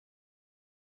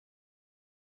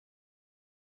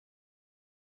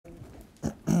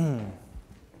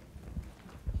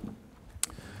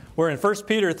We're in 1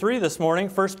 Peter 3 this morning.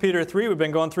 1 Peter 3, we've been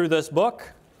going through this book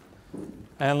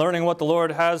and learning what the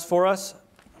Lord has for us.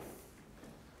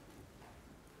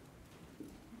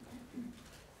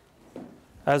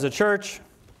 As a church.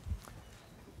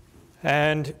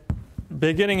 And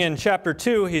beginning in chapter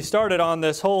 2, he started on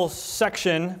this whole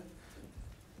section,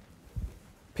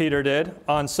 Peter did,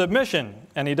 on submission.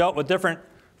 And he dealt with different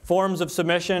forms of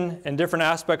submission in different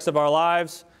aspects of our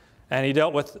lives. And he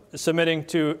dealt with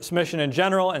submission in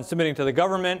general, and submitting to the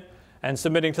government, and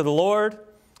submitting to the Lord.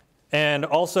 And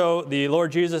also the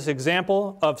Lord Jesus'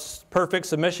 example of perfect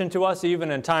submission to us,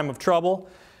 even in time of trouble.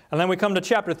 And then we come to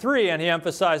chapter 3, and he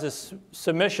emphasizes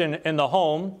submission in the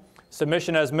home,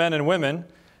 submission as men and women,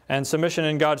 and submission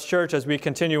in God's church as we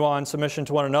continue on, submission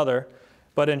to one another.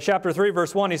 But in chapter 3,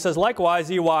 verse 1, he says, "Likewise,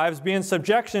 ye wives, be in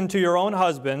subjection to your own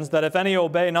husbands, that if any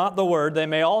obey not the word, they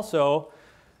may also,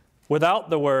 without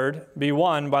the word, be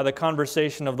won by the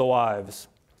conversation of the wives,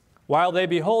 while they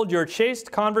behold your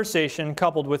chaste conversation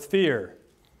coupled with fear."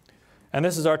 And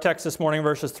this is our text this morning,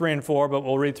 verses 3 and 4, but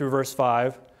we'll read through verse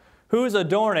 5. "Whose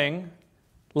adorning,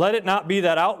 let it not be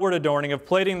that outward adorning of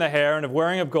plaiting the hair and of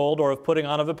wearing of gold or of putting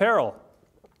on of apparel,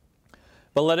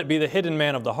 but let it be the hidden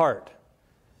man of the heart,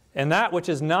 and that which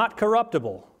is not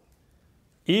corruptible,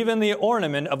 even the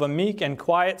ornament of a meek and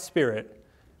quiet spirit,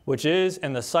 which is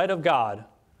in the sight of God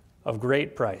of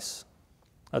great price."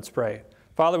 Let's pray.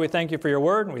 Father, we thank you for your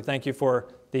word, and we thank you for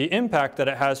the impact that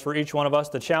it has for each one of us,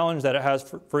 the challenge that it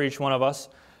has for each one of us,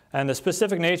 and the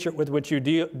specific nature with which you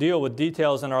deal with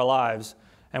details in our lives.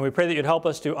 And we pray that you'd help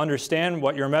us to understand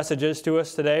what your message is to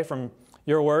us today from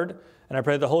your word. And I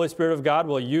pray that the Holy Spirit of God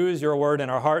will use your word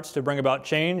in our hearts to bring about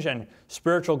change and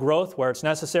spiritual growth where it's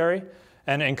necessary,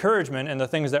 and encouragement in the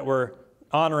things that we're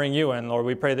honoring you in. Lord,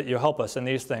 we pray that you help us in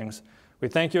these things. We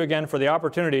thank you again for the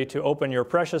opportunity to open your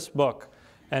precious book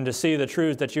and to see the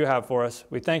truths that you have for us.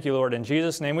 We thank you, Lord. In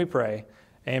Jesus' name we pray.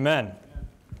 Amen.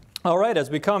 All right,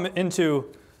 as we come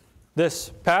into this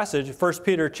passage, 1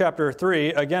 Peter chapter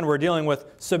 3, again, we're dealing with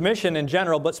submission in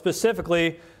general, but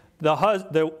specifically the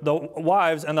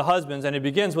wives and the husbands. And he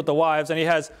begins with the wives, and he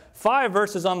has 5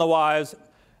 verses on the wives,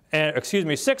 and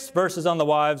 6 verses on the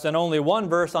wives, and only 1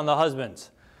 verse on the husbands.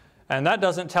 And that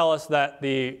doesn't tell us that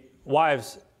the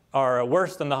wives are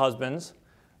worse than the husbands,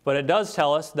 but it does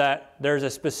tell us that there's a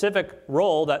specific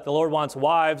role that the Lord wants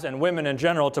wives and women in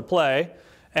general to play,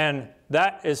 and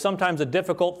that is sometimes a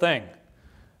difficult thing.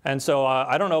 And so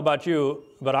I don't know about you,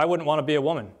 but I wouldn't want to be a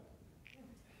woman.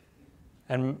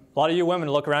 And a lot of you women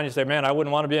look around and you say, "Man, I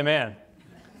wouldn't want to be a man."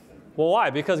 Well, why?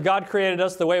 Because God created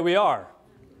us the way we are,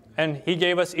 and he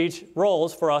gave us each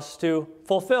roles for us to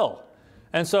fulfill.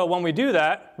 And so when we do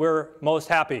that, we're most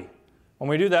happy. When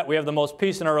we do that, we have the most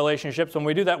peace in our relationships. When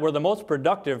we do that, we're the most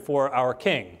productive for our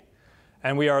King.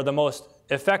 And we are the most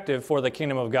effective for the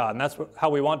kingdom of God. And that's how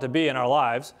we want to be in our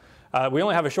lives. We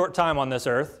only have a short time on this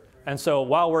earth. And so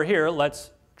while we're here,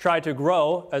 let's try to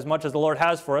grow as much as the Lord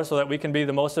has for us so that we can be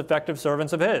the most effective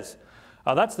servants of his.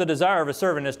 That's the desire of a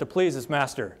servant, is to please his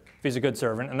master, if he's a good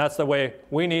servant. And that's the way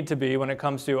we need to be when it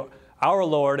comes to our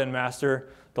Lord and Master,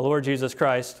 the Lord Jesus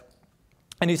Christ.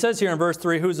 And he says here in verse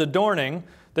 3, "Whose adorning,"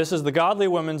 this is the godly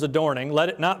woman's adorning, "let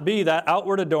it not be that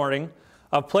outward adorning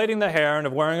of plaiting the hair and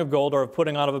of wearing of gold or of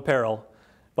putting on of apparel,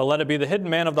 but let it be the hidden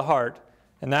man of the heart,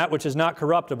 and that which is not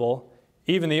corruptible,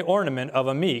 even the ornament of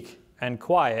a meek and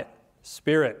quiet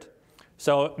spirit."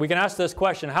 So we can ask this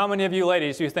question: how many of you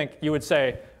ladies do you think you would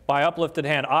say, by uplifted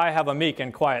hand, "I have a meek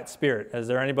and quiet spirit"? Is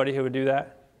there anybody who would do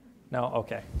that? No?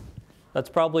 Okay. That's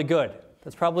probably good.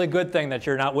 That's probably a good thing that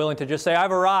you're not willing to just say,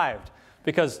 "I've arrived,"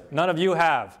 because none of you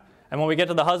have. And when we get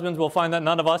to the husbands, we'll find that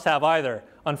none of us have either,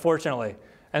 unfortunately.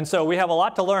 And so we have a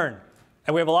lot to learn.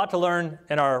 And we have a lot to learn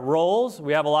in our roles.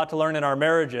 We have a lot to learn in our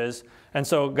marriages. And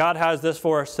so God has this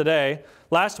for us today.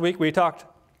 Last week we talked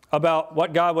about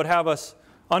what God would have us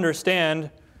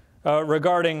understand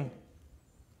regarding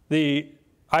the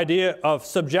idea of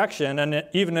subjection, and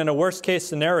even in a worst case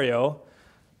scenario,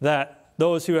 that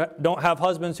those who don't have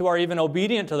husbands who are even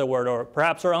obedient to the word, or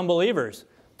perhaps are unbelievers,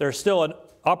 there's still an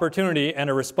opportunity and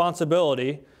a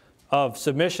responsibility of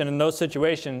submission in those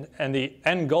situations. And the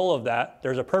end goal of that,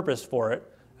 there's a purpose for it,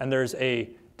 and there's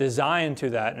a design to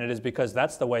that, and it is because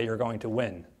that's the way you're going to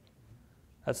win.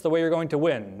 That's the way you're going to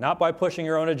win. Not by pushing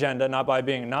your own agenda, not by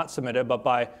being not submitted, but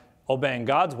by obeying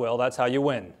God's will. That's how you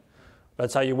win.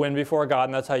 That's how you win before God,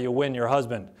 and that's how you win your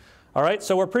husband. All right,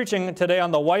 so we're preaching today on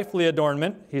the wifely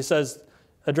adornment. He says,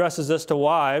 addresses this to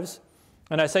wives.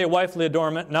 And I say wifely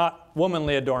adornment, not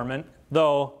womanly adornment,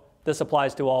 though this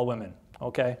applies to all women,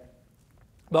 okay?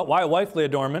 But why wifely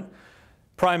adornment?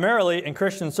 Primarily in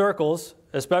Christian circles,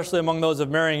 especially among those of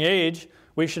marrying age,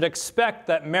 we should expect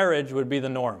that marriage would be the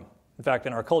norm. In fact,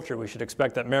 in our culture, we should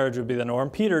expect that marriage would be the norm.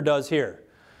 Peter does here.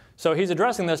 So he's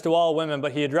addressing this to all women,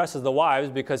 but he addresses the wives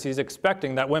because he's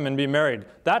expecting that women be married.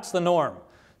 That's the norm.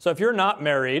 So if you're not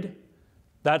married,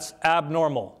 that's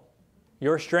abnormal.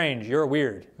 You're strange. You're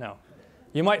weird. No.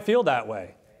 You might feel that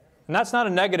way. And that's not a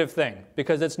negative thing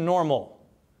because it's normal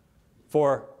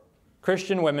for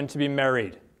Christian women to be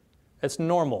married. It's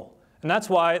normal. And that's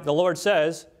why the Lord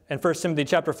says in 1 Timothy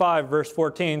chapter 5, verse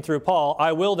 14 through Paul,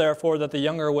 I will therefore that the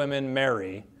younger women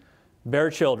marry, bear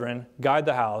children, guide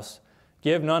the house,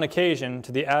 give none occasion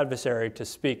to the adversary to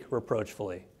speak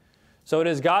reproachfully. So it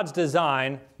is God's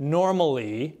design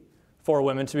normally for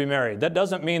women to be married. That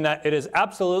doesn't mean that it is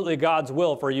absolutely God's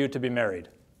will for you to be married,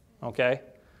 okay?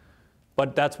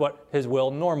 But that's what his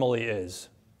will normally is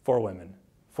for women,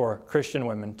 for Christian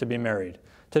women to be married.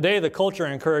 Today, the culture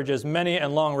encourages many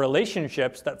and long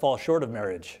relationships that fall short of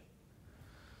marriage,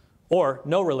 or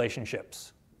no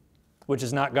relationships, which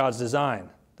is not God's design.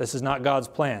 This is not God's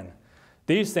plan.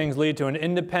 These things lead to an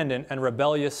independent and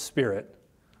rebellious spirit,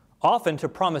 often to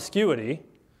promiscuity,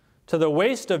 to the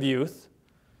waste of youth.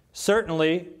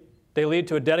 Certainly, they lead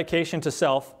to a dedication to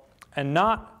self and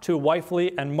not to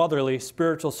wifely and motherly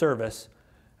spiritual service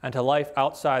and to life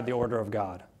outside the order of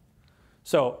God.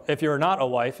 So if you're not a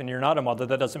wife and you're not a mother,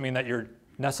 that doesn't mean that you're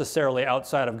necessarily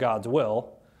outside of God's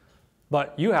will,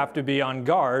 but you have to be on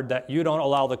guard that you don't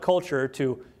allow the culture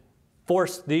to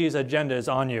force these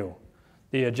agendas on you.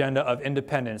 The agenda of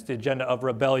independence, the agenda of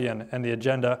rebellion, and the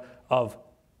agenda of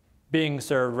being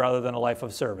served rather than a life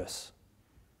of service.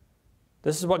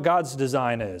 This is what God's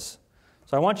design is.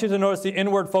 So I want you to notice the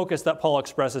inward focus that Paul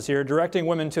expresses here, directing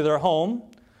women to their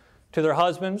home, to their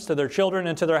husbands, to their children,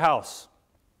 and to their house,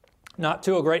 not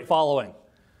to a great following.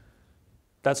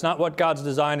 That's not what God's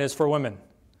design is for women.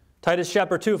 Titus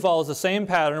chapter 2 follows the same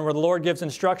pattern where the Lord gives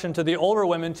instruction to the older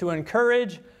women to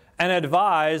encourage and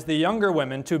advise the younger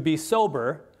women to be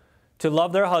sober, to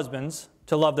love their husbands,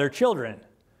 to love their children,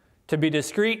 to be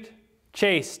discreet,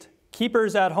 chaste,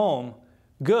 keepers at home,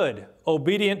 good,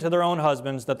 obedient to their own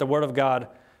husbands, that the word of God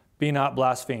be not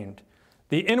blasphemed.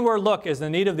 The inward look is the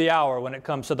need of the hour when it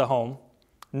comes to the home,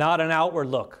 not an outward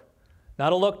look.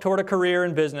 Not a look toward a career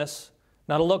in business,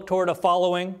 not a look toward a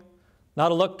following,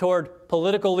 not a look toward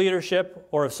political leadership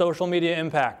or of social media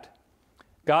impact.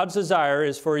 God's desire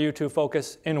is for you to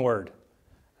focus inward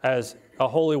as a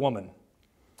holy woman.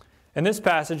 In this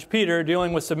passage, Peter,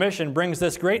 dealing with submission, brings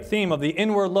this great theme of the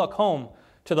inward look home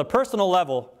to the personal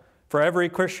level for every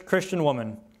Christian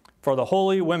woman, for the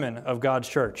holy women of God's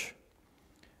church.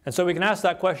 And so we can ask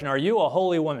that question, are you a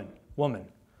holy woman?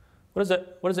 What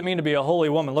does it mean to be a holy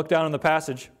woman? Look down in the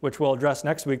passage, which we'll address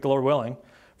next week, the Lord willing.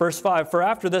 Verse 5, for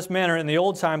after this manner in the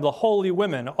old time, the holy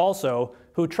women also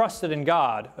who trusted in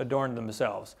God adorned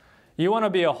themselves. You want to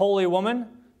be a holy woman?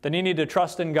 Then you need to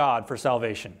trust in God for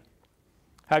salvation.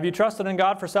 Have you trusted in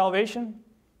God for salvation?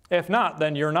 If not,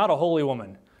 then you're not a holy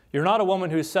woman. You're not a woman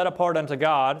who's set apart unto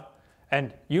God,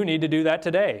 and you need to do that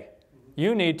today.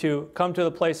 You need to come to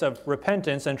the place of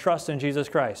repentance and trust in Jesus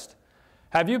Christ.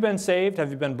 Have you been saved?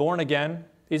 Have you been born again?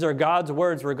 These are God's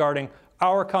words regarding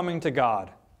our coming to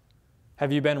God.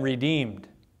 Have you been redeemed?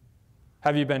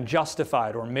 Have you been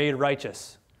justified or made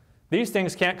righteous? These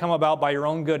things can't come about by your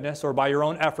own goodness or by your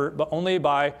own effort, but only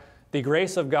by the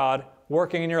grace of God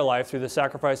working in your life through the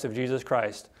sacrifice of Jesus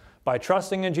Christ. By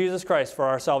trusting in Jesus Christ for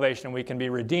our salvation, we can be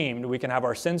redeemed, we can have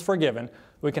our sins forgiven,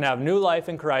 we can have new life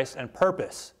in Christ and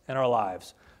purpose in our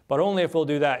lives. But only if we'll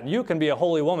do that. And you can be a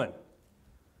holy woman.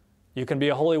 You can be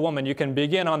a holy woman. You can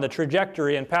begin on the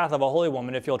trajectory and path of a holy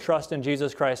woman if you'll trust in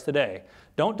Jesus Christ today.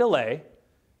 Don't delay.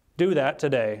 Do that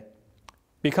today.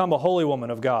 Become a holy woman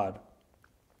of God.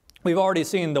 We've already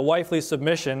seen the wifely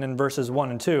submission in verses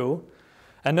 1 and 2,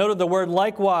 and noted the word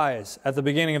likewise at the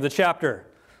beginning of the chapter,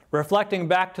 reflecting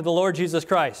back to the Lord Jesus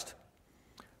Christ.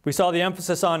 We saw the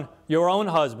emphasis on your own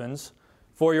husbands,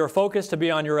 for your focus to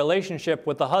be on your relationship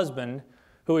with the husband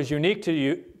who is unique to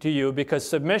you because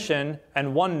submission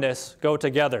and oneness go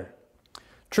together.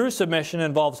 True submission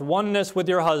involves oneness with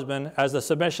your husband, as the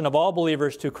submission of all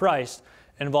believers to Christ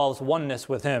involves oneness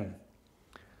with him.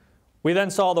 We then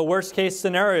saw the worst case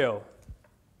scenario.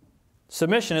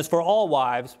 Submission is for all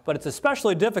wives, but it's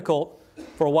especially difficult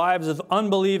for wives of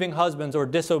unbelieving husbands or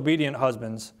disobedient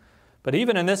husbands. But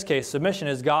even in this case, submission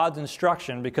is God's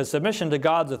instruction, because submission to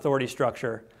God's authority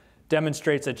structure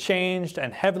demonstrates a changed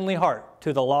and heavenly heart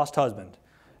to the lost husband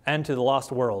and to the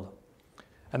lost world.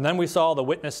 And then we saw the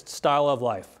witnessed style of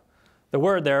life. The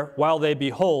word there, while they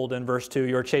behold, in verse 2,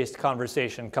 your chaste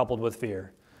conversation coupled with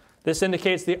fear. This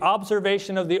indicates the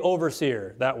observation of the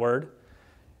overseer, that word.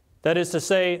 That is to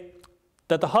say,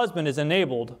 that the husband is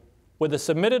enabled with a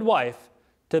submitted wife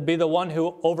to be the one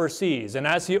who oversees. And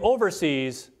as he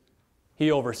oversees, he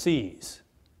oversees.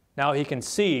 Now he can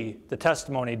see the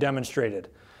testimony demonstrated.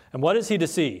 And what is he to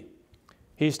see?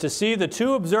 He's to see the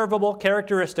two observable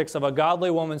characteristics of a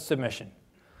godly woman's submission.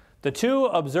 The two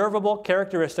observable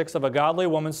characteristics of a godly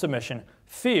woman's submission: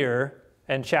 fear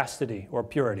and chastity or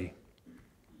purity.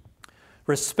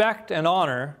 Respect and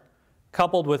honor,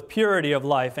 coupled with purity of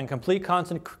life and complete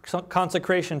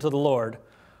consecration to the Lord,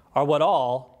 are what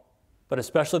all, but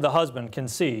especially the husband, can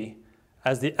see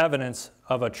as the evidence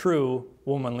of a true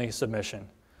womanly submission.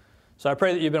 So I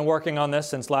pray that you've been working on this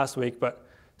since last week. But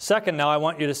second, now I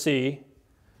want you to see,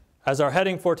 as our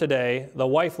heading for today, the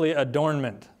wifely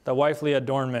adornment. The wifely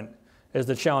adornment is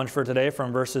the challenge for today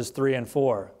from verses 3 and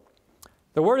 4.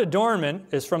 The word adornment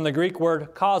is from the Greek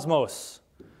word cosmos,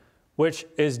 which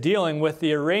is dealing with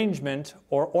the arrangement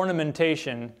or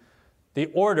ornamentation, the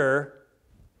order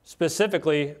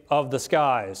specifically of the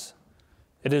skies.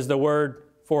 It is the word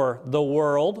for the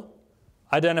world,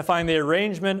 identifying the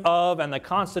arrangement of and the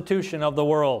constitution of the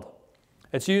world.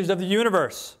 It's used of the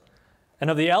universe and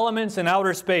of the elements in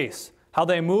outer space, how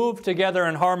they move together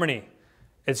in harmony.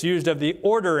 It's used of the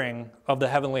ordering of the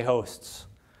heavenly hosts.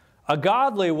 A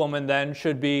godly woman, then,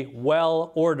 should be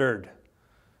well ordered.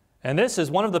 And this is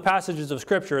one of the passages of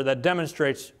Scripture that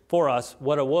demonstrates for us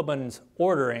what a woman's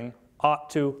ordering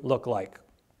ought to look like.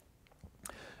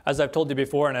 As I've told you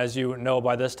before, and as you know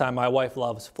by this time, my wife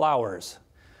loves flowers.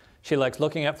 She likes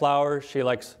looking at flowers. She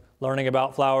likes learning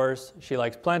about flowers. She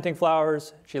likes planting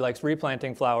flowers. She likes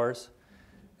replanting flowers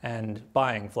and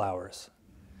buying flowers.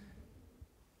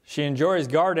 She enjoys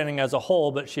gardening as a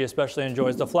whole, but she especially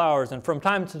enjoys the flowers. And from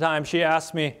time to time, she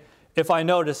asks me if I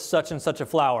notice such and such a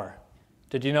flower.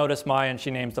 Did you notice my? And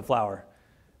she names the flower.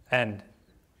 And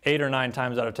 8 or 9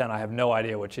 times out of 10, I have no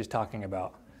idea what she's talking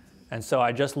about. And so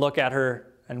I just look at her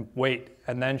and wait,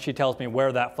 and then she tells me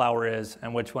where that flower is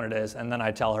and which one it is, and then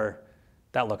I tell her,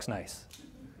 that looks nice.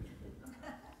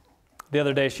 The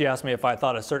other day, she asked me if I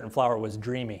thought a certain flower was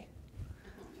dreamy.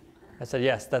 I said,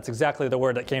 yes, that's exactly the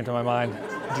word that came to my mind,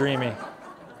 dreamy.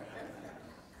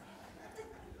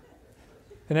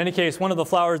 In any case, one of the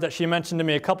flowers that she mentioned to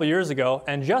me a couple years ago,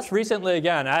 and just recently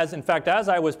again, as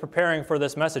I was preparing for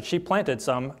this message, she planted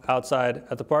some outside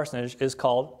at the parsonage, is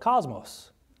called cosmos.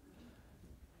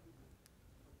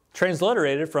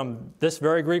 Transliterated from this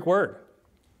very Greek word.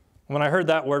 When I heard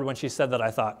that word when she said that, I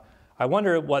thought, I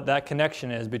wonder what that connection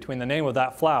is between the name of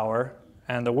that flower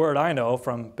and the word I know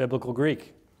from biblical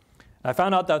Greek. I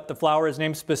found out that the flower is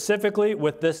named specifically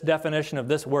with this definition of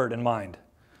this word in mind.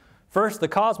 First, the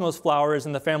cosmos flower is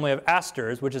in the family of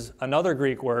asters, which is another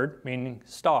Greek word meaning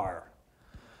star.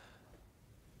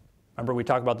 Remember we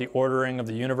talked about the ordering of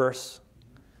the universe?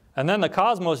 And then the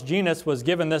cosmos genus was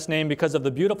given this name because of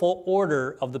the beautiful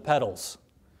order of the petals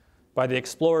by the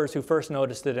explorers who first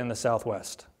noticed it in the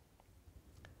Southwest.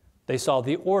 They saw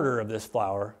the order of this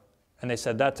flower, and they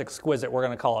said, that's exquisite, we're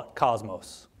going to call it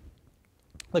cosmos.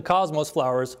 The cosmos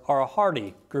flowers are a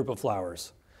hardy group of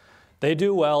flowers. They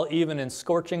do well even in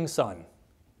scorching sun,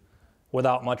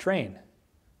 without much rain.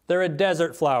 They're a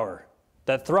desert flower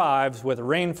that thrives with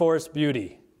rainforest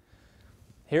beauty.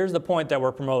 Here's the point that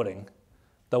we're promoting.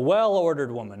 The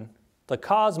well-ordered woman, the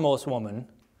cosmos woman,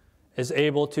 is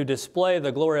able to display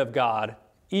the glory of God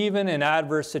even in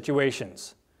adverse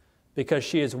situations because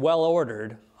she is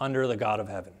well-ordered under the God of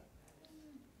heaven.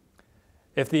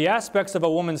 If the aspects of a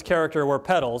woman's character were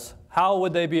petals, how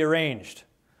would they be arranged?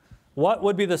 What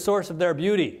would be the source of their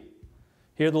beauty?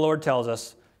 Here the Lord tells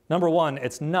us, number one,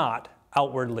 it's not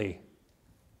outwardly.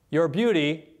 Your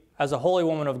beauty as a holy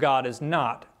woman of God is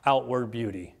not outward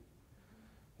beauty.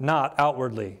 Not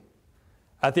outwardly.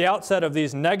 At the outset of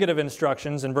these negative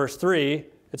instructions in verse 3,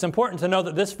 it's important to know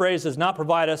that this phrase does not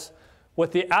provide us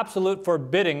with the absolute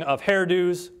forbidding of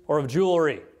hairdos or of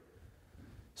jewelry.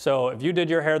 So if you did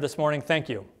your hair this morning, thank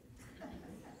you.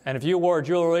 And if you wore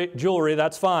jewelry,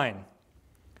 that's fine.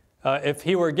 If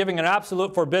he were giving an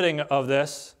absolute forbidding of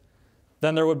this,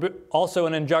 then there would be also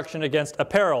an injunction against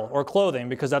apparel or clothing,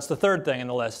 because that's the third thing in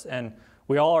the list, and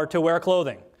we all are to wear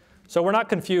clothing. So we're not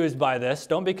confused by this.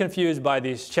 Don't be confused by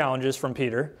these challenges from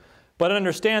Peter, but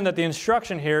understand that the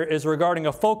instruction here is regarding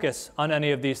a focus on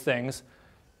any of these things,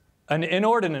 an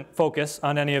inordinate focus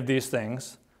on any of these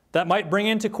things that might bring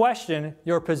into question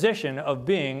your position of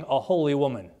being a holy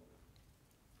woman.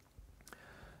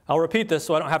 I'll repeat this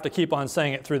so I don't have to keep on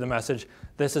saying it through the message.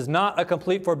 This is not a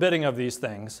complete forbidding of these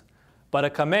things, but a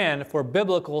command for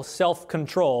biblical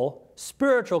self-control,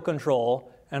 spiritual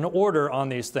control, and order on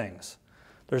these things.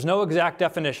 There's no exact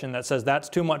definition that says that's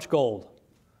too much gold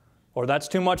or that's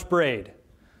too much braid.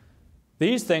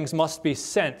 These things must be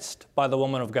sensed by the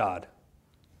woman of God.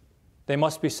 They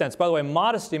must be sensed. By the way,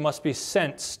 modesty must be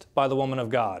sensed by the woman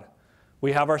of God.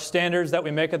 We have our standards that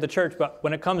we make at the church, but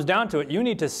when it comes down to it, you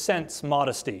need to sense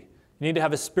modesty. You need to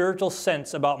have a spiritual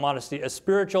sense about modesty, a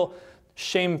spiritual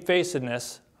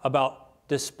shamefacedness about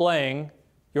displaying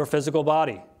your physical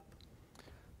body.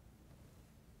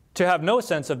 To have no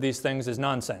sense of these things is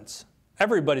nonsense.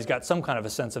 Everybody's got some kind of a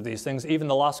sense of these things. Even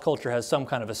the lost culture has some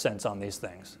kind of a sense on these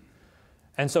things.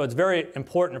 And so it's very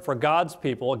important for God's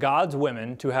people, God's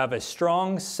women, to have a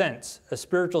strong sense, a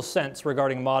spiritual sense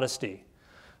regarding modesty.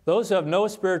 Those who have no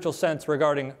spiritual sense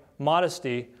regarding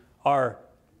modesty are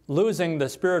losing the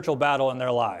spiritual battle in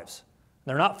their lives.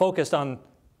 They're not focused on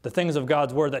the things of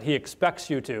God's Word that He expects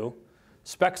you to,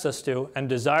 expects us to, and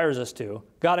desires us to.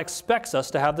 God expects us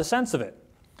to have the sense of it.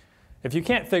 If you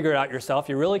can't figure it out yourself,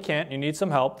 you really can't, you need some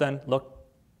help, then look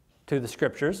to the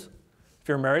Scriptures. If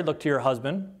you're married, look to your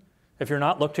husband. If you're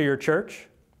not, look to your church.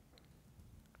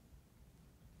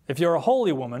 If you're a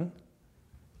holy woman,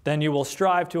 then you will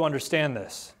strive to understand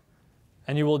this.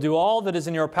 And you will do all that is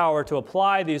in your power to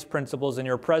apply these principles in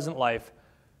your present life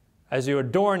as you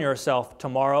adorn yourself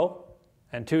tomorrow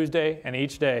and Tuesday and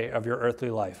each day of your earthly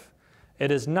life.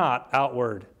 It is not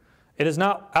outward. It is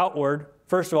not outward,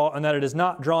 first of all, and that it is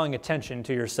not drawing attention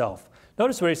to yourself.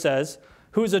 Notice what he says,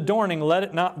 whose adorning, let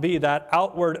it not be that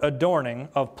outward adorning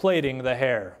of plaiting the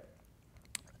hair.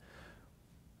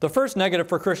 The first negative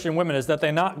for Christian women is that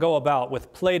they not go about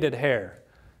with plaited hair.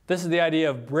 This is the idea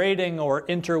of braiding or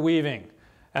interweaving.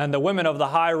 And the women of the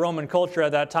high Roman culture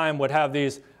at that time would have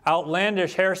these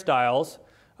outlandish hairstyles,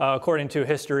 according to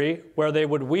history, where they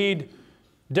would weave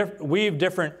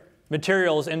different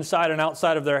materials inside and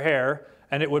outside of their hair,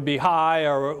 and it would be high,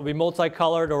 or it would be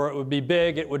multicolored, or it would be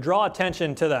big. It would draw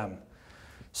attention to them.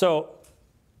 So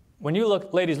when you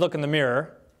ladies look in the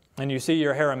mirror and you see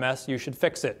your hair a mess, you should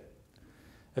fix it.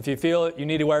 If you feel you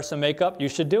need to wear some makeup, you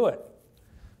should do it.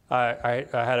 I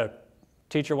had a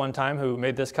teacher one time who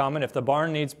made this comment, if the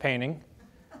barn needs painting,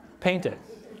 paint it.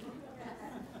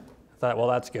 I thought, well,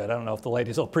 that's good. I don't know if the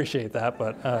ladies will appreciate that,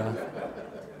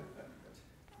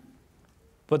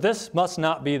 but this must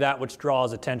not be that which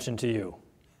draws attention to you.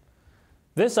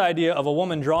 This idea of a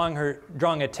woman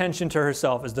drawing attention to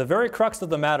herself is the very crux of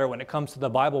the matter when it comes to the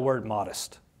Bible word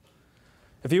modest.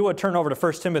 If you would turn over to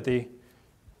 1 Timothy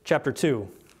chapter 2.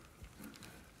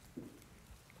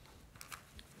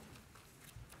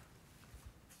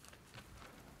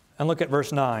 And look at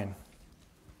verse 9.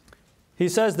 He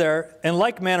says there, in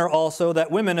like manner also that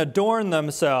women adorn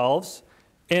themselves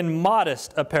in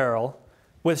modest apparel,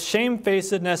 with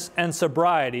shamefacedness and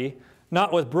sobriety,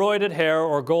 not with broided hair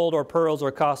or gold or pearls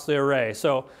or costly array.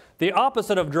 So the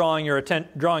opposite of drawing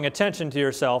attention to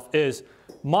yourself is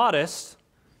modest,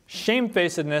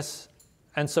 shamefacedness,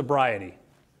 and sobriety.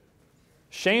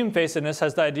 Shamefacedness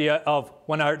has the idea of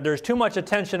when there's too much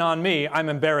attention on me, I'm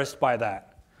embarrassed by that.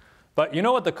 But you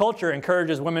know what the culture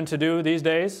encourages women to do these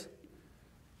days?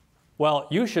 Well,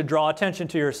 you should draw attention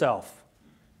to yourself.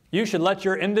 You should let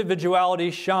your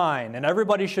individuality shine, and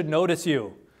everybody should notice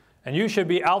you. And you should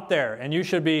be out there, and you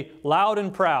should be loud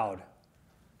and proud.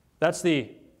 That's the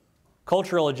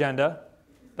cultural agenda.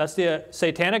 That's the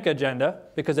satanic agenda,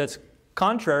 because it's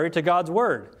contrary to God's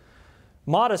Word.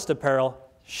 Modest apparel,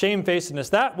 shamefacedness,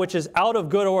 that which is out of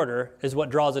good order is what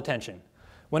draws attention.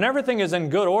 When everything is in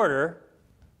good order,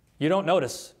 you don't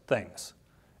notice things.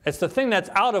 It's the thing that's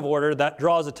out of order that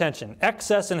draws attention.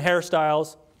 Excess in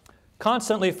hairstyles,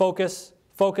 constantly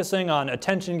focusing on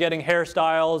attention-getting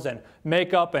hairstyles and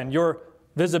makeup and your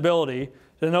visibility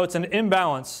denotes an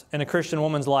imbalance in a Christian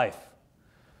woman's life,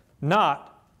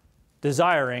 not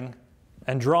desiring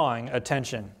and drawing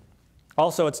attention.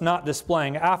 Also, it's not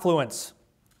displaying affluence.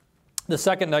 The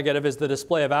second negative is the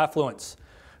display of affluence.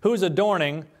 Whose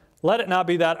adorning, let it not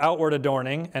be that outward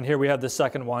adorning, and here we have the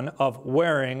second one, of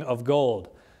wearing of gold.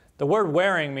 The word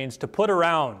wearing means to put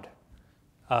around,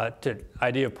 to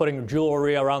idea of putting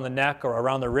jewelry around the neck or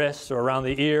around the wrists or around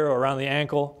the ear or around the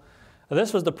ankle.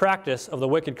 This was the practice of the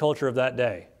wicked culture of that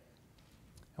day.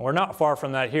 And we're not far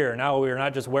from that here. Now we are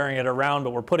not just wearing it around,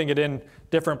 but we're putting it in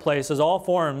different places. All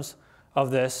forms of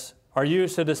this are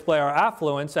used to display our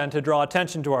affluence and to draw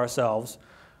attention to ourselves,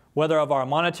 whether of our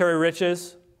monetary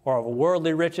riches or of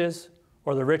worldly riches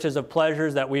or the riches of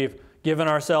pleasures that we've given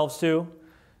ourselves to.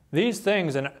 These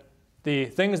things and the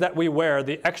things that we wear,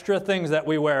 the extra things that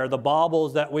we wear, the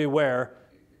baubles that we wear,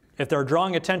 if they're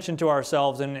drawing attention to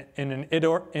ourselves in an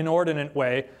inordinate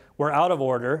way, we're out of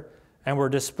order and we're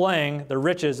displaying the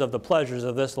riches of the pleasures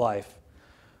of this life.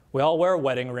 We all wear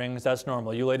wedding rings, that's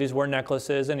normal. You ladies wear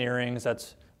necklaces and earrings,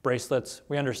 that's bracelets.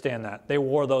 We understand that. They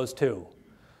wore those too.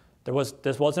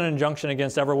 This wasn't an injunction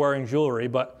against ever wearing jewelry,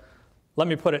 but let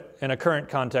me put it in a current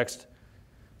context.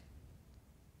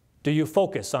 Do you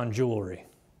focus on jewelry?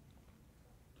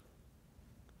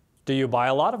 Do you buy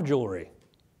a lot of jewelry?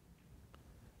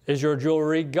 Is your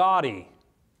jewelry gaudy?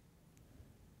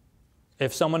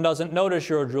 If someone doesn't notice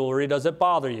your jewelry, does it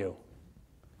bother you?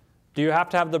 Do you have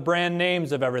to have the brand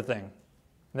names of everything?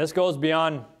 And this goes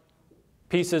beyond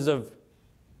pieces of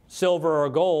silver or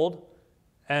gold,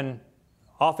 and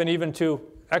often even to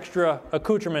extra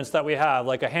accoutrements that we have,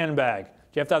 like a handbag. Do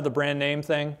you have to have the brand name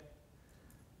thing?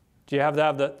 Do you have to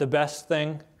have the best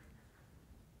thing?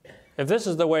 If this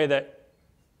is the way that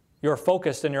you're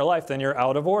focused in your life, then you're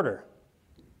out of order.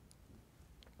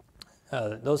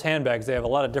 Those handbags, they have a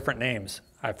lot of different names,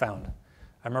 I found.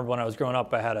 I remember when I was growing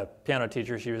up, I had a piano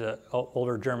teacher. She was an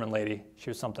older German lady. She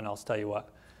was something else, tell you what.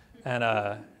 And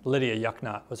Lydia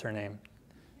Yucknot was her name.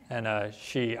 And I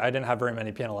didn't have very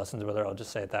many piano lessons with her, I'll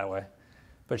just say it that way.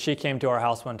 But she came to our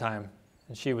house one time,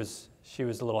 and she was a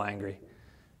little angry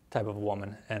type of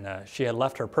woman. And she had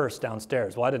left her purse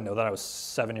downstairs. Well, I didn't know that. I was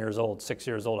 7 years old, 6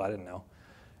 years old, I didn't know.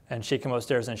 And she came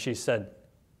upstairs and she said,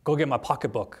 "Go get my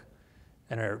pocketbook."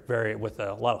 And with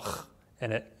a lot of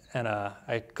in it. And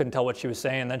I couldn't tell what she was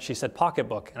saying. And then she said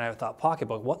pocketbook. And I thought,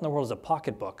 pocketbook? What in the world is a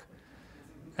pocketbook?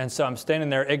 And so I'm standing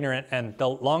there ignorant. And the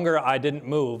longer I didn't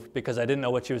move, because I didn't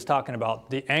know what she was talking about,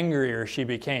 the angrier she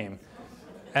became.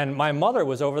 And my mother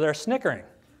was over there snickering.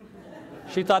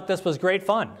 She thought this was great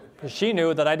fun, because she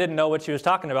knew that I didn't know what she was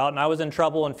talking about. And I was in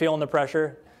trouble and feeling the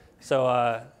pressure. So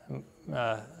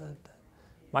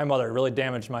my mother really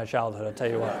damaged my childhood, I'll tell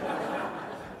you what.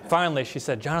 Finally, she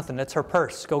said, "Jonathan, it's her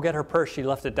purse. Go get her purse. She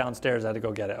left it downstairs. I had to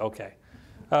go get it." Okay.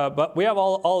 But we have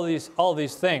all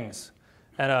these things.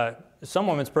 And some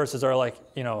women's purses are like,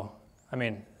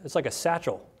 it's like a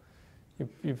satchel.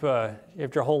 You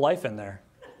have your whole life in there.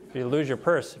 If you lose your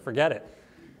purse, forget it.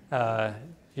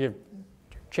 You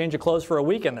change your clothes for a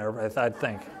week in there, I'd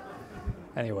think.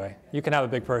 Anyway, you can have a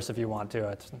big purse if you want to.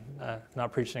 It's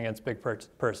not preaching against big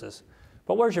purses.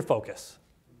 But where's your focus?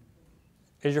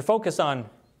 Is your focus on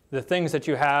the things that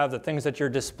you have, the things that you're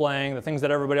displaying, the things that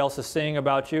everybody else is seeing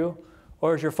about you?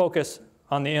 Or is your focus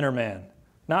on the inner man,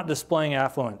 not displaying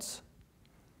affluence?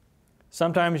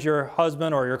 Sometimes your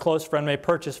husband or your close friend may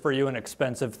purchase for you an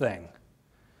expensive thing.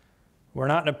 We're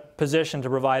not in a position to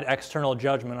provide external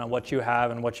judgment on what you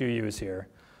have and what you use here.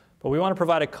 But we want to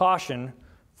provide a caution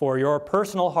for your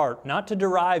personal heart, not to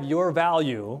derive your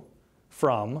value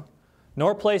from,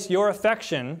 nor place your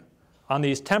affection on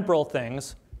these temporal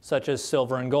things, such as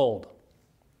silver and gold.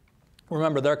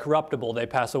 Remember, they're corruptible, they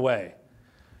pass away,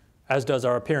 as does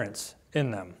our appearance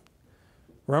in them.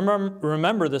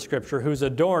 Remember the scripture, who's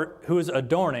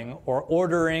adorning or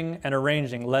ordering and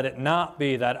arranging, let it not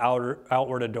be that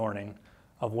outward adorning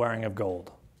of wearing of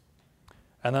gold.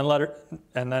 And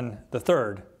then the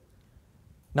third,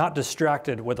 not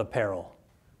distracted with apparel.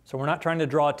 So we're not trying to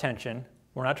draw attention,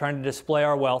 we're not trying to display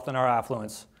our wealth and our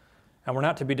affluence, and we're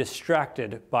not to be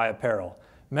distracted by apparel.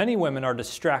 Many women are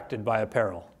distracted by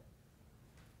apparel.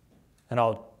 And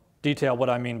I'll detail what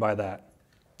I mean by that.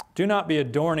 Do not be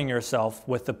adorning yourself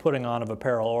with the putting on of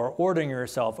apparel, or ordering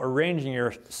yourself, arranging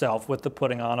yourself with the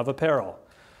putting on of apparel.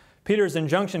 Peter's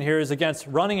injunction here is against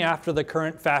running after the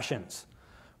current fashions,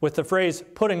 with the phrase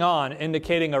putting on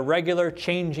indicating a regular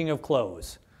changing of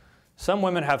clothes. Some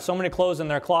women have so many clothes in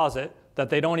their closet that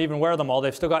they don't even wear them all.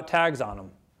 They've still got tags on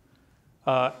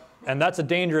them. And that's a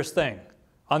dangerous thing.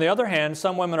 On the other hand,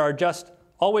 some women are just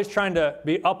always trying to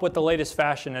be up with the latest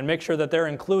fashion and make sure that they're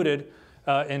included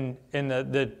in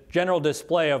the general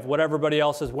display of what everybody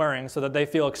else is wearing, so that they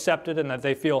feel accepted and that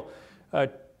they feel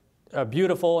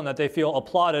beautiful and that they feel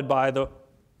applauded by the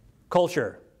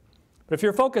culture. But if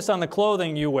you're focused on the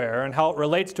clothing you wear and how it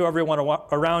relates to everyone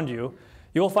around you,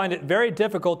 you will find it very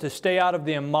difficult to stay out of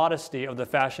the immodesty of the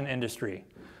fashion industry.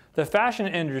 The fashion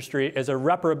industry is a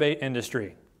reprobate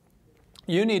industry.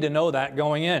 You need to know that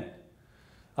going in.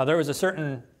 There was a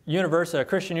certain university, a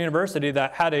Christian university,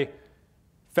 that had a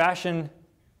fashion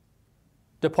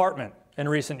department in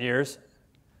recent years,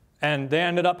 and they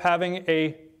ended up having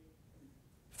a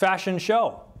fashion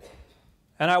show.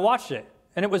 And I watched it,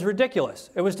 and it was ridiculous.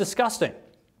 It was disgusting.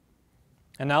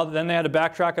 And then they had to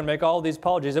backtrack and make all these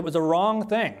apologies. It was a wrong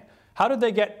thing. How did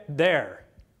they get there?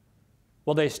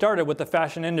 Well, they started with the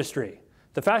fashion industry.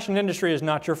 The fashion industry is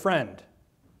not your friend.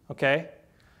 Okay?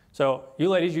 So you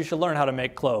ladies, you should learn how to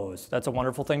make clothes. That's a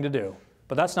wonderful thing to do.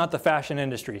 But that's not the fashion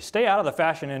industry. Stay out of the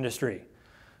fashion industry.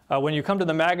 When you come to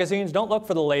the magazines, don't look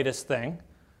for the latest thing.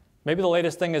 Maybe the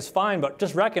latest thing is fine, but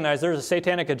just recognize there's a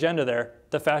satanic agenda there.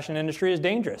 The fashion industry is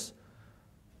dangerous.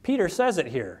 Peter says it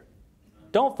here.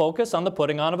 don't focus on the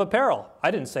putting on of apparel.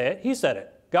 I didn't say it. He said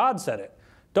it. God said it.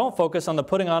 Don't focus on the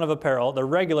putting on of apparel, the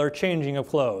regular changing of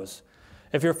clothes.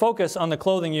 If you're focused on the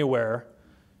clothing you wear,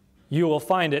 you will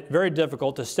find it very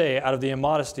difficult to stay out of the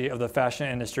immodesty of the fashion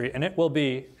industry, and it will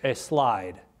be a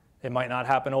slide. It might not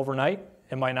happen overnight.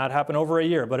 It might not happen over a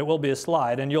year, but it will be a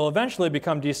slide, and you'll eventually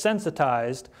become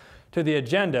desensitized to the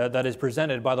agenda that is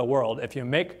presented by the world if you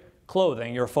make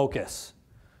clothing your focus.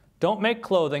 Don't make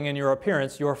clothing and your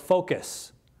appearance your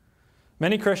focus.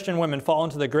 Many Christian women fall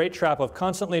into the great trap of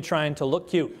constantly trying to look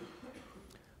cute,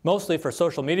 mostly for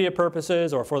social media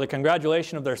purposes or for the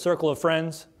congratulation of their circle of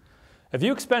friends. If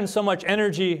you expend so much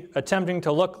energy attempting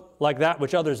to look like that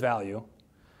which others value,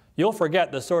 you'll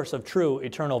forget the source of true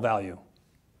eternal value.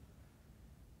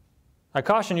 I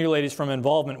caution you ladies from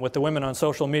involvement with the women on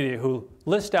social media who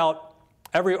list out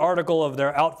every article of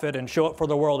their outfit and show it for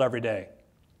the world every day.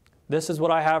 This is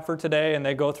what I have for today, and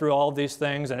they go through all of these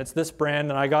things, and it's this brand,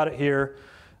 and I got it here.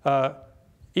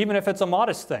 Even if it's a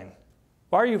modest thing.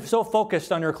 Why are you so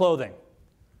focused on your clothing?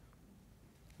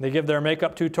 They give their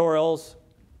makeup tutorials.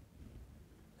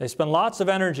 They spend lots of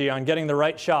energy on getting the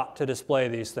right shot to display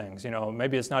these things. You know,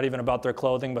 maybe it's not even about their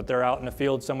clothing, but they're out in the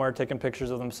field somewhere taking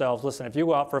pictures of themselves. Listen, if you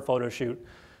go out for a photo shoot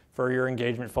for your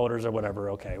engagement photos or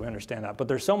whatever, okay, we understand that. But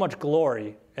there's so much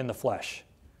glory in the flesh.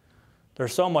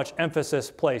 There's so much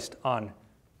emphasis placed on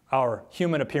our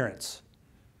human appearance.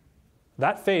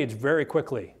 That fades very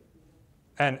quickly.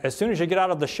 And as soon as you get out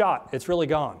of the shot, it's really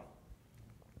gone.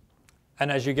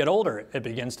 And as you get older, it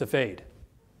begins to fade.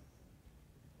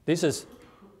 This is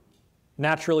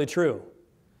naturally true.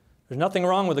 There's nothing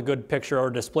wrong with a good picture or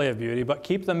display of beauty, but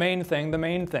keep the main thing the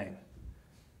main thing.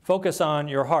 Focus on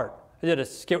your heart. I did a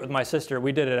skit with my sister.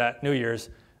 We did it at New Year's.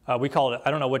 We called it,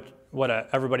 I don't know what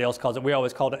everybody else calls it. We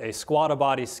always called it a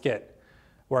squat-a-body skit,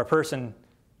 where a person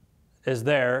is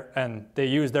there and they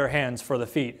use their hands for the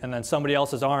feet, and then somebody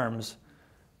else's arms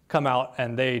come out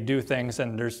and they do things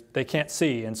and they can't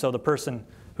see. And so the person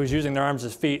who's using their arms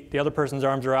as feet, the other person's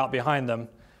arms are out behind them,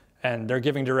 and they're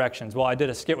giving directions. Well, I did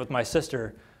a skit with my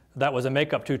sister that was a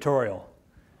makeup tutorial.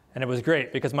 And it was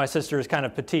great because my sister is kind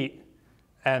of petite,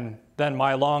 and then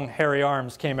my long, hairy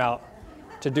arms came out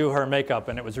to do her makeup,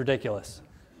 and it was ridiculous.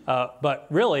 But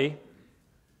really,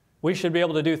 we should be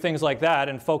able to do things like that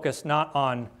and focus not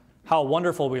on how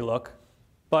wonderful we look,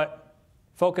 but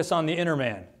focus on the inner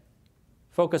man.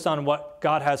 Focus on what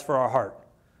God has for our heart.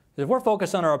 If we're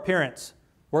focused on our appearance,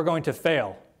 we're going to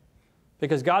fail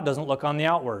because God doesn't look on the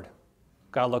outward.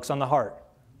 God looks on the heart.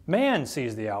 Man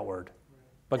sees the outward,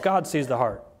 but God sees the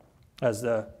heart, as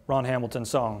the Ron Hamilton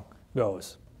song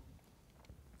goes.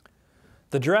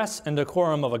 The dress and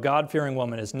decorum of a God-fearing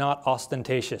woman is not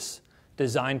ostentatious,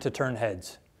 designed to turn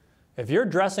heads. If you're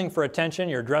dressing for attention,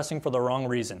 you're dressing for the wrong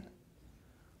reason.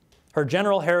 Her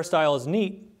general hairstyle is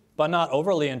neat, but not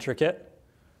overly intricate.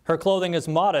 Her clothing is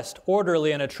modest,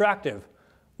 orderly, and attractive,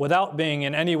 without being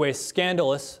in any way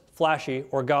scandalous, flashy,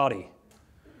 or gaudy.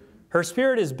 Her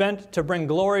spirit is bent to bring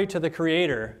glory to the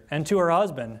Creator and to her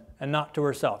husband, and not to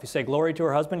herself. You say glory to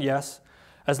her husband? Yes.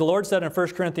 As the Lord said in 1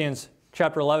 Corinthians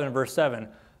chapter 11, verse 7,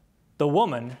 the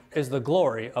woman is the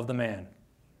glory of the man.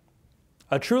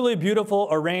 A truly beautiful,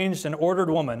 arranged, and ordered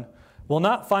woman will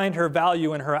not find her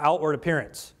value in her outward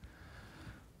appearance.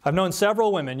 I've known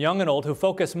several women, young and old, who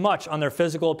focus much on their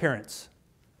physical appearance,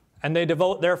 and they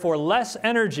devote, therefore, less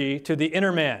energy to the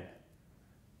inner man.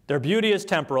 Their beauty is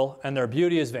temporal, and their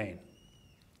beauty is vain.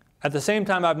 At the same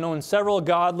time, I've known several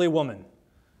godly women,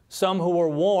 some who were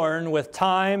worn with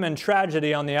time and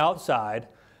tragedy on the outside,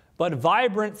 but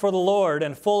vibrant for the Lord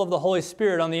and full of the Holy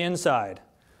Spirit on the inside.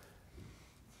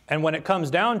 And when it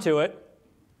comes down to it,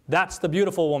 that's the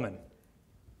beautiful woman.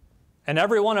 And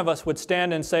every one of us would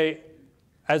stand and say,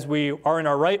 as we are in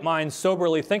our right minds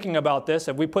soberly thinking about this,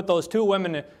 if we put those two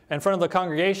women in front of the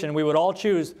congregation, we would all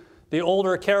choose the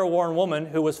older, careworn woman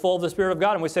who was full of the Spirit of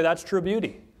God, and we say that's true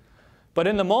beauty. But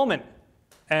in the moment,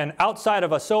 and outside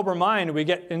of a sober mind, we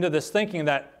get into this thinking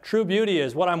that true beauty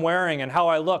is what I'm wearing and how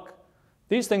I look.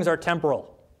 These things are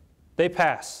temporal. They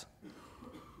pass.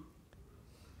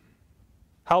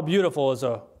 How beautiful is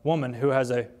a woman who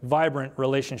has a vibrant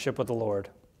relationship with the Lord.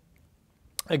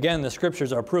 Again, the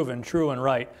Scriptures are proven true and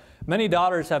right. Many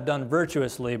daughters have done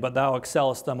virtuously, but thou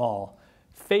excellest them all.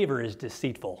 Favor is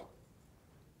deceitful,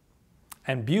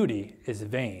 and beauty is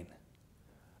vain.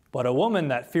 But a woman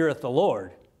that feareth the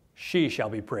Lord, she shall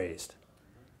be praised.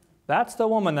 That's the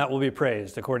woman that will be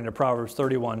praised, according to Proverbs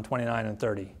 31, 29, and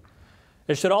 30.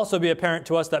 It should also be apparent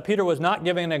to us that Peter was not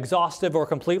giving an exhaustive or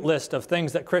complete list of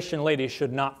things that Christian ladies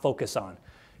should not focus on.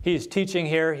 He's teaching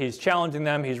here, he's challenging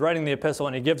them, he's writing the epistle,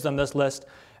 and he gives them this list.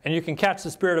 And you can catch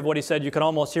the spirit of what he said. You can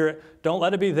almost hear it. Don't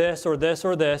let it be this or this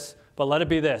or this, but let it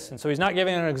be this. And so he's not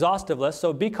giving an exhaustive list.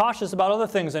 So be cautious about other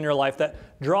things in your life that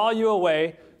draw you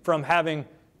away from having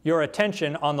your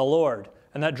attention on the Lord,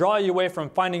 and that draw you away from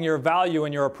finding your value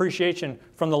and your appreciation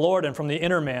from the Lord and from the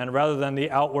inner man rather than the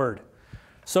outward.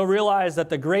 So realize that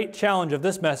the great challenge of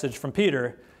this message from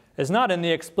Peter is not in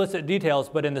the explicit details,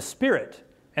 but in the spirit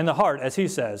and the heart, as he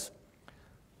says.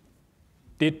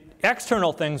 The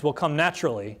external things will come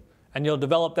naturally, and you'll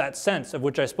develop that sense of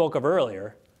which I spoke of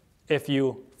earlier if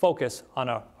you focus on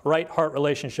a right heart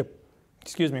relationship,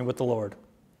 with the Lord.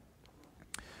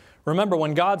 Remember,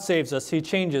 when God saves us, he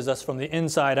changes us from the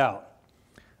inside out.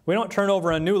 We don't turn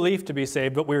over a new leaf to be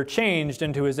saved, but we're changed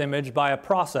into his image by a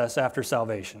process after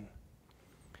salvation.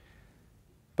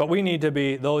 But we need to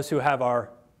be those who have our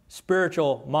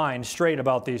spiritual mind straight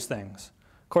about these things.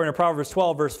 According to Proverbs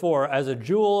 12, verse 4, as a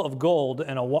jewel of gold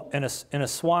in a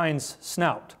swine's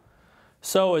snout,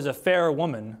 so is a fair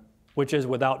woman which is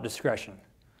without discretion.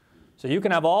 So you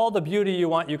can have all the beauty you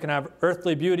want. You can have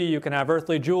earthly beauty. You can have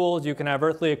earthly jewels. You can have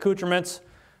earthly accoutrements.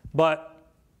 But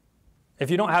if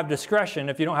you don't have discretion,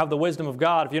 if you don't have the wisdom of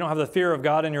God, if you don't have the fear of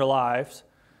God in your lives,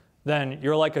 then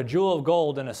you're like a jewel of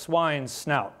gold in a swine's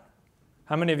snout.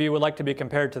 How many of you would like to be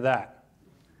compared to that?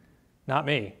 Not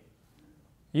me.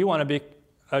 You want to be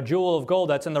a jewel of gold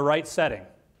that's in the right setting.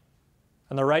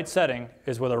 And the right setting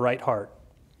is with a right heart.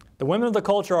 The women of the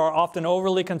culture are often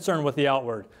overly concerned with the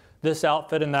outward. This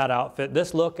outfit and that outfit,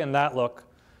 this look and that look,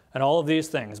 and all of these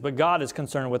things. But God is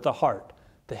concerned with the heart,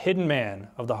 the hidden man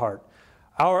of the heart.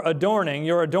 Our adorning,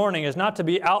 your adorning, is not to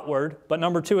be outward, but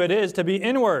number 2, it is to be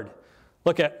inward.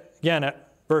 Look again at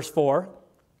verse 4.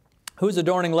 Whose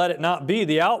adorning let it not be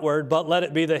the outward, but let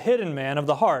it be the hidden man of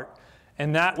the heart,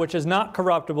 and that which is not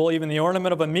corruptible, even the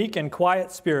ornament of a meek and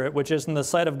quiet spirit, which is in the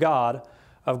sight of God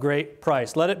of great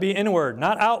price. Let it be inward,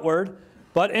 not outward,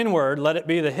 but inward. Let it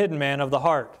be the hidden man of the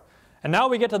heart. And now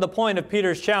we get to the point of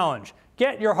Peter's challenge.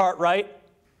 Get your heart right.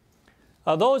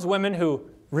 Those women who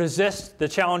resist the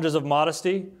challenges of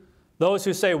modesty, those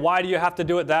who say, why do you have to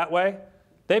do it that way?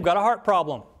 They've got a heart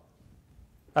problem.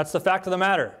 That's the fact of the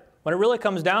matter. When it really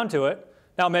comes down to it,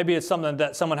 now maybe it's something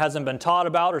that someone hasn't been taught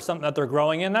about or something that they're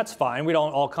growing in, that's fine. We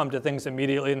don't all come to things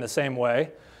immediately in the same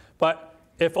way. But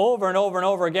if over and over and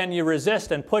over again you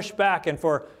resist and push back, and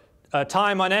for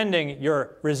time unending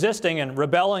you're resisting and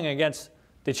rebelling against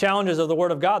the challenges of the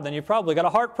Word of God, then you've probably got a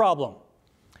heart problem.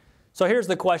 So here's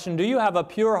the question. Do you have a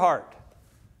pure heart?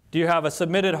 Do you have a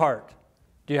submitted heart?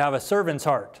 Do you have a servant's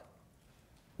heart?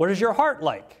 What is your heart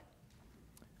like?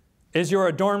 Is your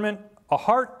adornment a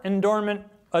heart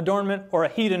adornment or a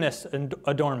hedonist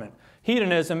adornment?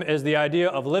 Hedonism is the idea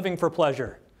of living for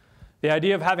pleasure, the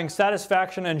idea of having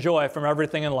satisfaction and joy from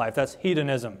everything in life. That's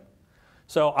hedonism.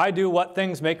 So I do what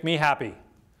things make me happy.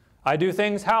 I do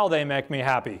things how they make me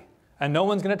happy. And no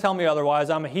one's going to tell me otherwise.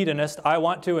 I'm a hedonist. I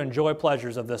want to enjoy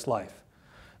pleasures of this life.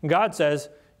 God says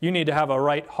you need to have a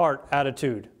right heart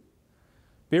attitude.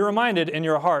 Be reminded in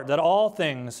your heart that all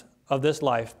things of this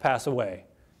life pass away.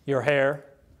 Your hair,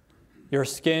 your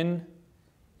skin,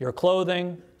 your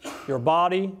clothing, your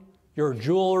body, your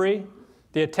jewelry,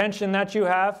 the attention that you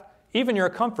have, even your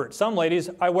comfort. Some ladies,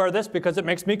 I wear this because it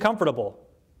makes me comfortable.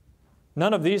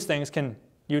 None of these things can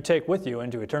you take with you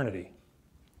into eternity.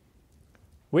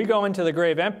 We go into the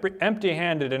grave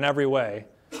empty-handed in every way,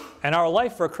 and our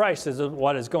life for Christ is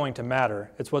what is going to matter.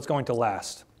 It's what's going to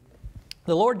last.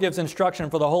 The Lord gives instruction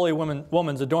for the holy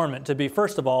woman's adornment to be,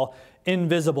 first of all,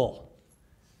 invisible.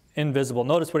 Invisible.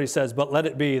 Notice what he says, but let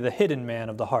it be the hidden man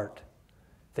of the heart.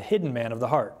 The hidden man of the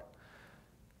heart.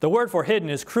 The word for hidden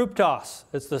is kryptos.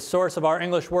 It's the source of our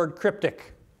English word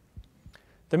cryptic.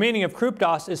 The meaning of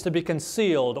kryptos is to be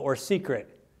concealed or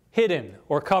secret, hidden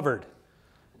or covered.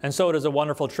 And so it is a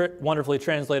wonderfully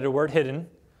translated word, hidden.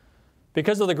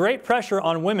 Because of the great pressure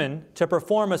on women to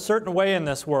perform a certain way in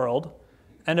this world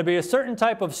and to be a certain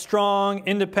type of strong,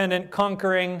 independent,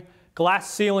 conquering,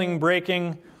 glass ceiling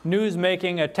breaking,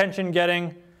 news-making,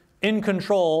 attention-getting,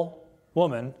 in-control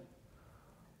woman,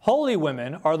 holy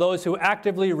women are those who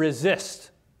actively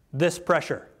resist this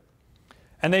pressure.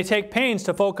 And they take pains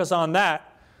to focus on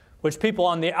that which people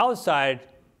on the outside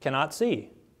cannot see.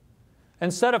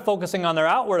 Instead of focusing on their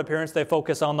outward appearance, they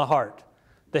focus on the heart,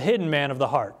 the hidden man of the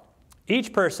heart.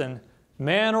 Each person,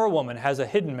 man or woman, has a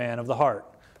hidden man of the heart.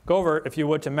 Go over, if you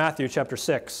would, to Matthew chapter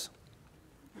 6.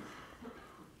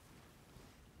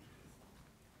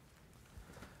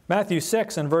 Matthew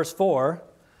 6 and verse 4,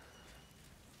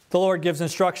 the Lord gives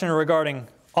instruction regarding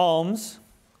alms,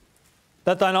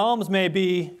 that thine alms may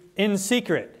be in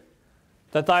secret,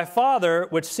 that thy Father,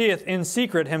 which seeth in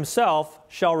secret himself,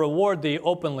 shall reward thee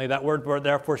openly. That word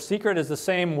there for secret is the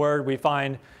same word we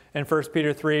find in 1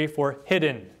 Peter 3 for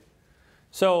hidden.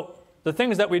 So the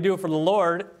things that we do for the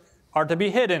Lord are to be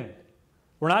hidden.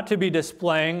 We're not to be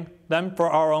displaying them for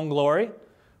our own glory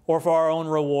or for our own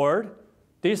reward.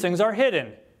 These things are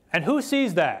hidden. And who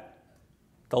sees that?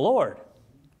 The Lord.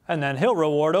 And then he'll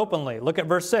reward openly. Look at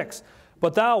verse 6.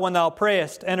 But thou, when thou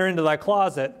prayest, enter into thy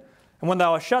closet, and when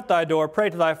thou hast shut thy door, pray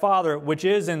to thy Father which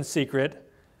is in secret,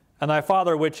 and thy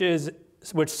Father which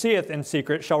seeth in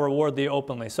secret shall reward thee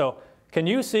openly. So, can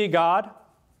you see God?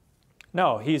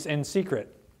 No, he's in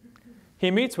secret.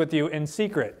 He meets with you in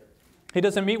secret. He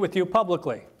doesn't meet with you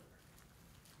publicly.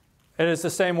 It is the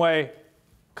same way,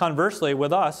 conversely,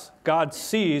 with us. God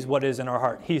sees what is in our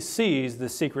heart. He sees the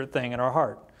secret thing in our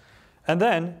heart. And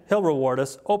then he'll reward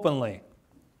us openly.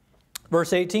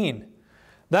 Verse 18,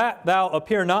 that thou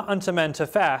appear not unto men to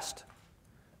fast,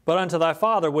 but unto thy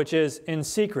Father which is in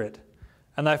secret,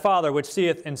 and thy Father which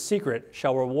seeth in secret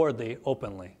shall reward thee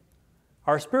openly.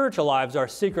 Our spiritual lives are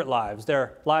secret lives.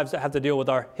 They're lives that have to deal with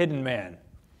our hidden man.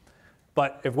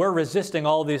 But if we're resisting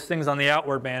all of these things on the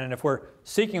outward man, and if we're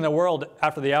seeking the world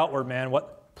after the outward man,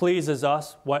 what pleases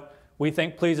us, what we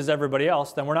think pleases everybody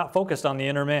else, then we're not focused on the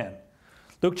inner man.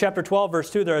 Luke chapter 12, verse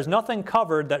 2, there is nothing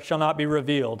covered that shall not be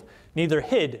revealed, neither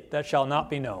hid that shall not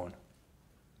be known.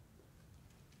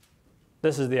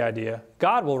 This is the idea.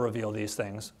 God will reveal these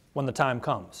things when the time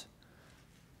comes.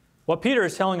 What Peter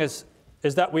is telling us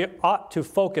is that we ought to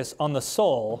focus on the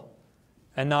soul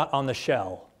and not on the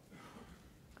shell.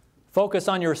 Focus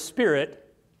on your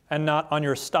spirit and not on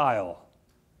your style.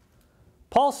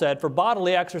 Paul said, for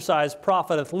bodily exercise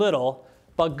profiteth little,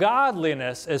 but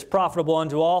godliness is profitable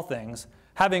unto all things,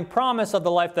 having promise of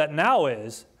the life that now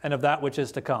is and of that which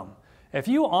is to come. If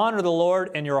you honor the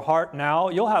Lord in your heart now,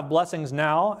 you'll have blessings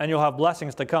now and you'll have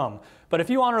blessings to come. But if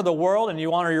you honor the world and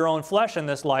you honor your own flesh in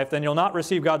this life, then you'll not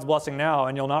receive God's blessing now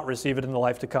and you'll not receive it in the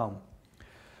life to come.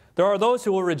 There are those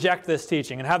who will reject this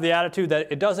teaching and have the attitude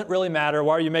that it doesn't really matter.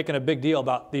 Why are you making a big deal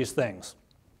about these things?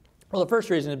 Well, the first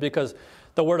reason is because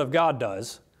the Word of God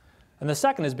does. And the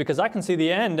second is because I can see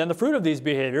the end and the fruit of these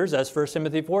behaviors, as 1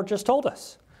 Timothy 4 just told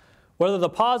us, whether the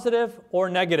positive or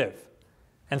negative.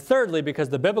 And thirdly, because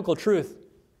the biblical truth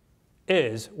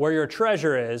is, where your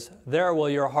treasure is, there will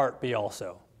your heart be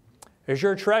also. Is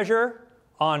your treasure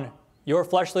on your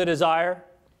fleshly desire?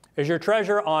 Is your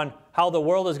treasure on how the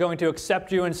world is going to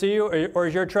accept you and see you? Or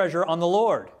is your treasure on the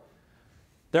Lord?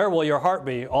 There will your heart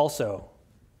be also.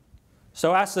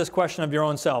 So ask this question of your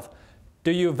own self.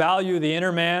 Do you value the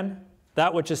inner man,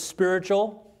 that which is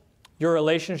spiritual, your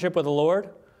relationship with the Lord?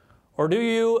 Or do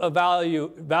you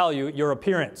value your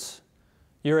appearance,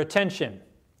 your attention,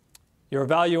 your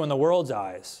value in the world's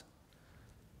eyes?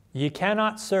 Ye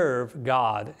cannot serve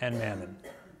God and mammon.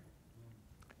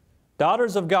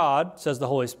 Daughters of God, says the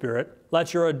Holy Spirit,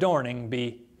 let your adorning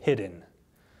be hidden.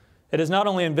 It is not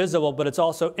only invisible, but it's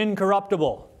also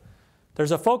incorruptible.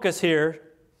 There's a focus here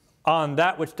on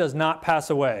that which does not pass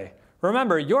away.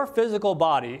 Remember, your physical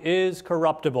body is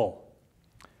corruptible.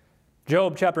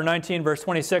 Job chapter 19, verse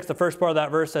 26, the first part of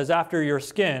that verse says, after your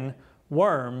skin,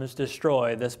 worms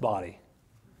destroy this body.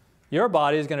 Your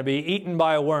body is going to be eaten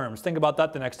by worms. Think about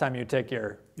that the next time you take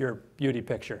your beauty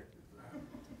picture.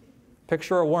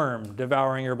 Picture a worm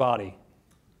devouring your body.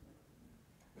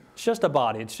 It's just a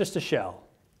body. It's just a shell.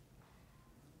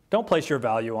 Don't place your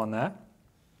value on that.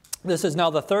 This is now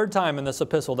the third time in this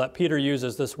epistle that Peter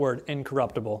uses this word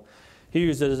incorruptible. He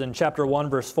uses it in chapter 1,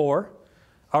 verse 4.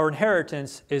 Our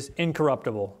inheritance is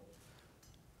incorruptible.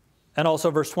 And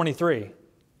also verse 23.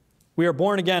 We are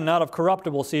born again not of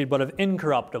corruptible seed, but of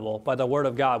incorruptible by the word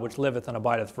of God, which liveth and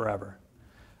abideth forever.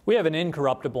 We have an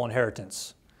incorruptible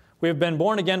inheritance. We have been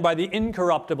born again by the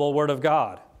incorruptible word of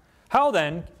God. How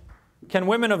then can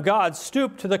women of God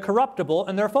stoop to the corruptible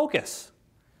in their focus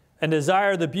and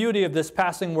desire the beauty of this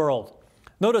passing world?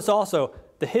 Notice also,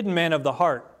 the hidden man of the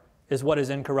heart is what is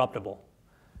incorruptible.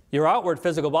 Your outward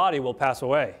physical body will pass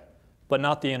away, but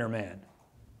not the inner man.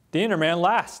 The inner man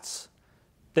lasts.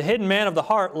 The hidden man of the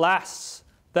heart lasts.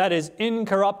 That is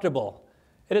incorruptible.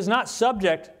 It is not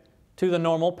subject to the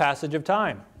normal passage of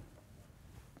time.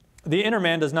 The inner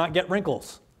man does not get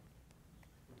wrinkles.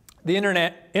 The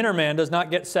inner man does not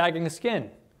get sagging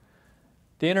skin.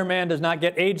 The inner man does not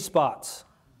get age spots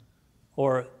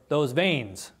or those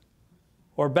veins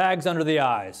or bags under the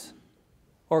eyes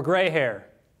or gray hair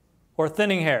or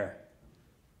thinning hair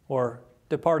or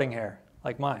departing hair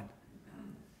like mine.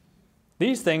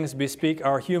 These things bespeak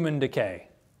our human decay.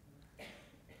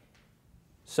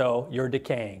 So you're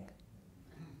decaying.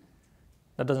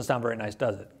 That doesn't sound very nice,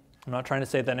 does it? I'm not trying to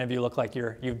say that any of you look like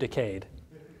you've decayed.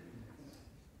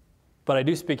 But I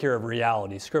do speak here of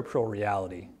reality, scriptural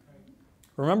reality.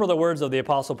 Remember the words of the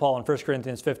Apostle Paul in 1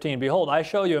 Corinthians 15. Behold, I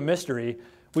show you a mystery.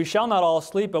 We shall not all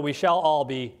sleep, but we shall all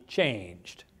be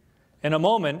changed. In a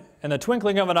moment, in the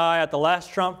twinkling of an eye, at the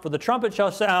last trump, for the trumpet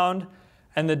shall sound,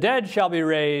 and the dead shall be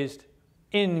raised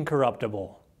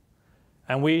incorruptible,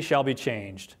 and we shall be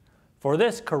changed. For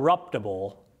this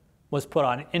corruptible was put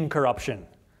on incorruption,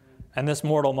 and this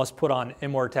mortal must put on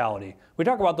immortality. We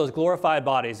talk about those glorified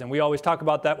bodies, and we always talk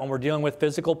about that when we're dealing with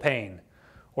physical pain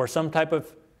or some type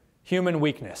of human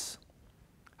weakness.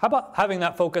 How about having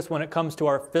that focus when it comes to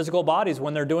our physical bodies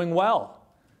when they're doing well?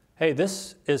 Hey,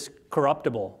 this is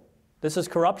corruptible. This is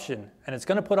corruption, and it's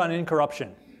going to put on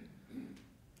incorruption.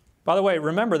 By the way,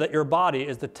 remember that your body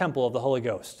is the temple of the Holy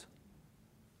Ghost.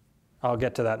 I'll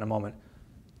get to that in a moment.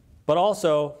 But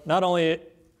also, not only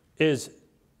is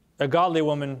a godly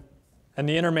woman and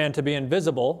the inner man to be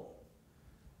invisible,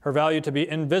 her value to be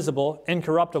invisible,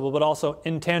 incorruptible, but also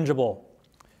intangible.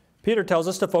 Peter tells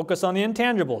us to focus on the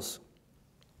intangibles.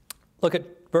 Look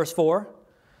at verse 4.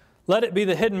 Let it be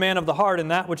the hidden man of the heart in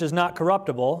that which is not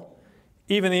corruptible,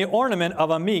 even the ornament of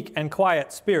a meek and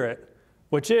quiet spirit,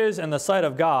 which is in the sight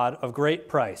of God of great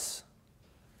price.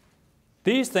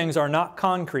 These things are not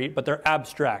concrete, but they're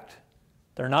abstract.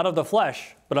 They're not of the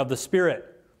flesh, but of the spirit.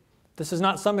 This is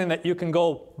not something that you can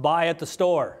go buy at the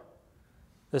store.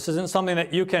 This isn't something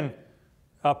that you can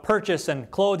purchase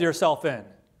and clothe yourself in.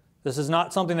 This is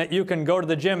not something that you can go to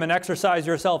the gym and exercise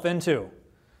yourself into.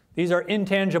 These are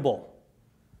intangible.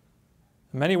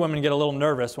 Many women get a little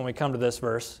nervous when we come to this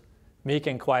verse. Meek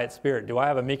and quiet spirit. Do I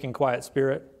have a meek and quiet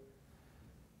spirit?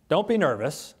 Don't be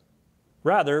nervous.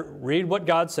 Rather, read what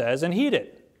God says and heed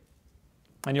it,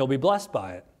 and you'll be blessed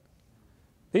by it.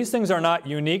 These things are not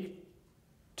unique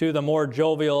to the more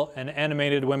jovial and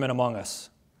animated women among us.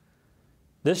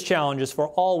 This challenge is for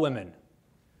all women.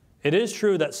 It is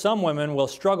true that some women will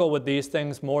struggle with these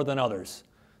things more than others.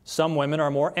 Some women are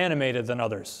more animated than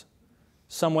others.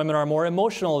 Some women are more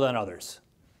emotional than others.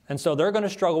 And so they're going to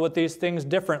struggle with these things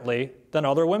differently than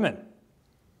other women.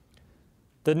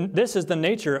 This is the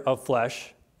nature of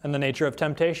flesh and the nature of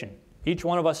temptation. Each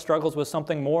one of us struggles with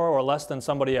something more or less than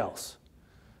somebody else.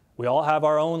 We all have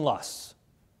our own lusts,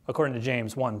 according to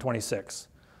James 1:26.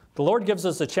 The Lord gives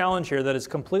us a challenge here that is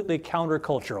completely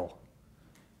countercultural.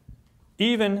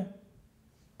 Even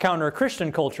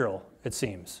counter-Christian cultural, it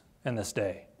seems, in this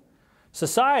day.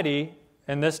 Society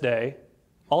in this day,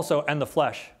 also, and the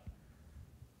flesh,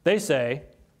 they say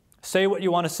what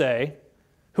you want to say,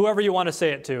 whoever you want to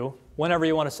say it to, whenever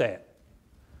you want to say it.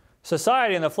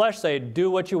 Society and the flesh say,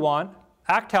 do what you want,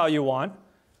 act how you want,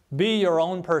 be your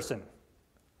own person.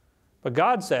 But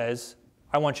God says,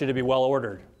 I want you to be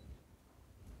well-ordered.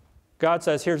 God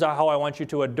says, here's how I want you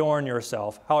to adorn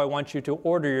yourself, how I want you to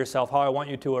order yourself, how I want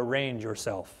you to arrange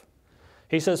yourself.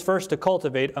 He says first to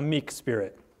cultivate a meek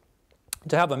spirit.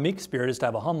 To have a meek spirit is to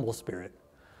have a humble spirit.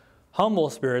 Humble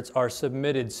spirits are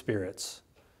submitted spirits.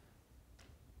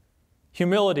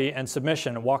 Humility and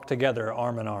submission walk together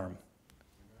arm in arm.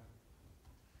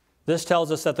 This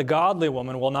tells us that the godly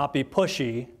woman will not be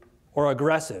pushy or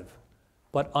aggressive,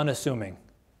 but unassuming.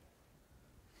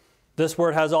 This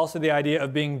word has also the idea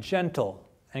of being gentle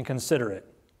and considerate.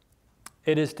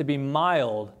 It is to be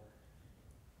mild,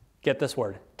 get this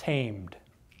word, tamed.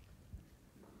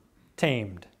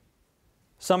 Tamed.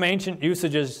 Some ancient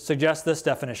usages suggest this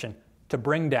definition, to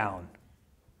bring down.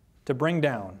 To bring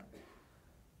down.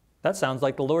 That sounds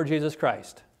like the Lord Jesus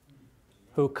Christ,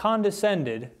 who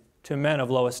condescended to men of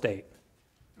low estate.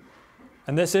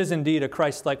 And this is indeed a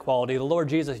Christ-like quality. The Lord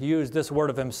Jesus used this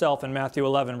word of himself in Matthew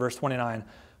 11, verse 29.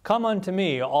 Come unto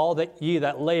me, all that ye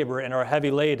that labor and are heavy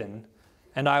laden,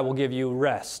 and I will give you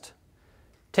rest.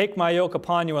 Take my yoke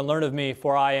upon you and learn of me,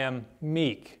 for I am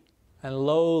meek and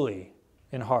lowly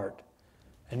in heart,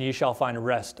 and ye shall find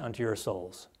rest unto your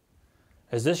souls.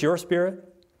 Is this your spirit?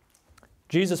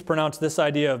 Jesus pronounced this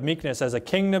idea of meekness as a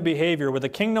kingdom behavior with a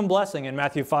kingdom blessing in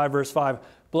Matthew 5, verse 5.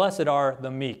 Blessed are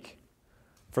the meek,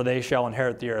 for they shall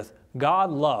inherit the earth. God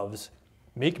loves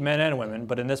meek men and women,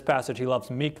 but in this passage he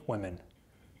loves meek women.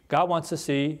 God wants to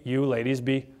see you ladies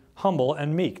be humble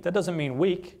and meek. That doesn't mean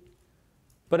weak,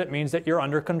 but it means that you're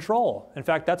under control. In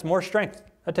fact, that's more strength.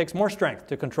 That takes more strength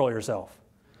to control yourself.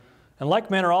 In like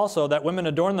manner also that women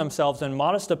adorn themselves in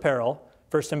modest apparel,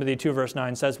 1 Timothy 2 verse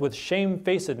 9 says, with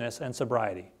shamefacedness and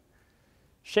sobriety.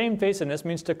 Shamefacedness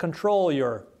means to control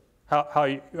your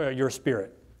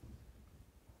spirit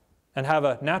and have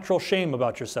a natural shame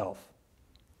about yourself.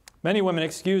 Many women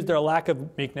excuse their lack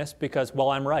of meekness because,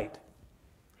 well, I'm right.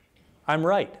 I'm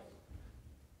right.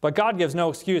 But God gives no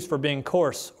excuse for being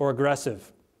coarse or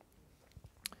aggressive.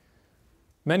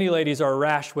 Many ladies are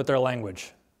rash with their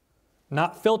language,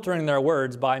 not filtering their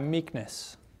words by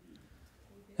meekness.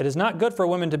 It is not good for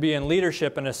women to be in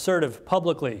leadership and assertive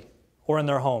publicly or in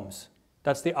their homes.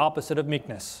 That's the opposite of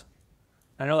meekness.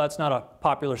 I know that's not a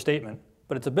popular statement,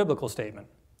 but it's a biblical statement.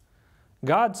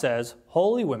 God says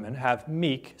holy women have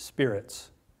meek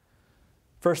spirits.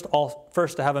 First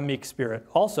to have a meek spirit.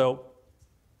 Also,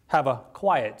 have a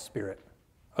quiet spirit.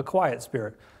 A quiet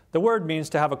spirit. The word means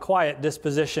to have a quiet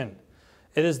disposition.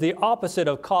 It is the opposite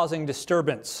of causing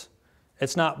disturbance.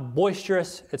 It's not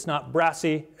boisterous, it's not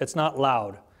brassy, it's not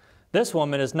loud. This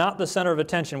woman is not the center of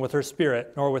attention with her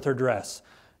spirit nor with her dress.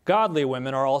 Godly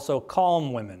women are also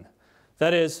calm women.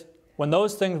 That is, when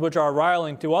those things which are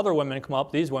riling to other women come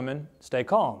up, these women stay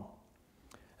calm.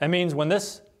 It means when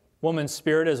this woman's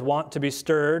spirit is wont to be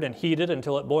stirred and heated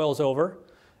until it boils over,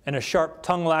 in a sharp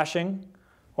tongue lashing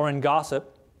or in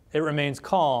gossip, it remains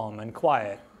calm and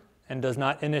quiet and does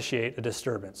not initiate a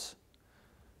disturbance.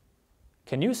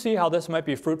 Can you see how this might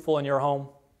be fruitful in your home?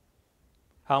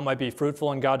 How it might be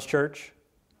fruitful in God's church?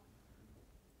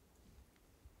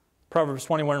 Proverbs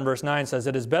 21 verse 9 says,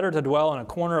 "It is better to dwell in a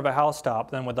corner of a housetop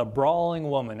than with a brawling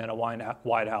woman in a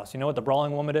wide house." You know what the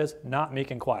brawling woman is? Not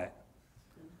meek and quiet.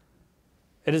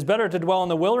 "It is better to dwell in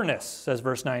the wilderness," says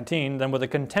verse 19, "than with a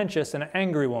contentious and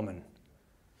angry woman."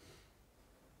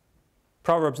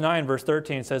 Proverbs 9 verse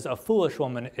 13 says, "A foolish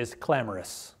woman is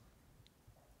clamorous."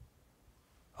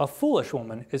 A foolish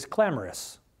woman is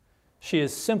clamorous. She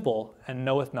is simple and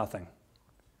knoweth nothing.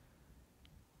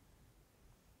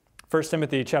 1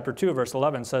 Timothy chapter 2, verse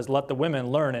 11 says, "Let the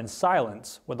women learn in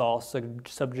silence with all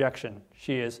subjection."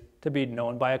 She is to be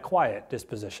known by a quiet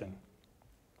disposition.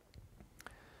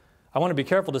 I want to be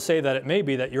careful to say that it may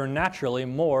be that you're naturally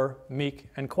more meek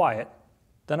and quiet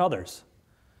than others.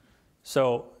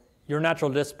 So your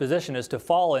natural disposition is to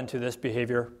fall into this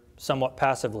behavior somewhat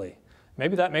passively.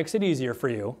 Maybe that makes it easier for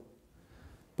you.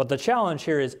 But the challenge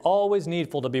here is always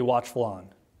needful to be watchful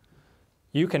on.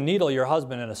 You can needle your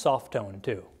husband in a soft tone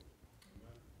too.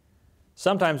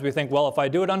 Sometimes we think, well, if I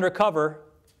do it undercover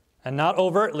and not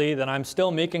overtly, then I'm still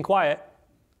meek and quiet.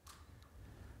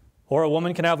 Or a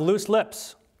woman can have loose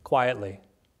lips quietly,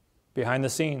 behind the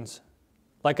scenes,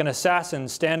 like an assassin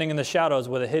standing in the shadows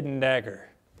with a hidden dagger.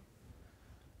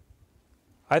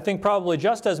 I think probably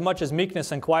just as much as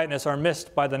meekness and quietness are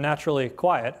missed by the naturally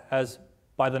quiet as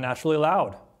by the naturally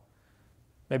loud.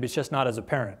 Maybe it's just not as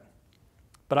apparent.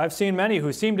 But I've seen many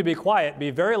who seem to be quiet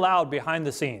be very loud behind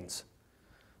the scenes.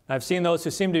 I've seen those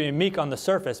who seem to be meek on the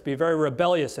surface be very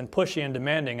rebellious and pushy and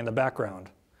demanding in the background.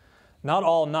 Not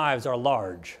all knives are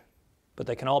large, but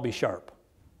they can all be sharp.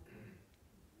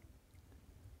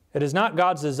 It is not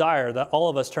God's desire that all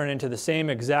of us turn into the same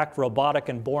exact robotic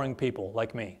and boring people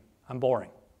like me. I'm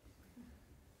boring.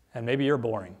 And maybe you're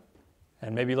boring.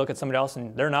 And maybe you look at somebody else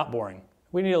and they're not boring.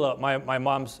 We need a little, my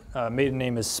mom's maiden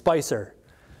name is Spicer.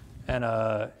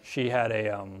 And she had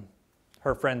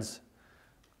her friends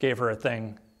gave her a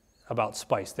thing about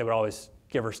spice. They would always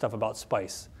give her stuff about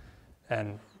spice.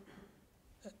 And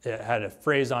it had a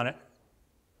phrase on it,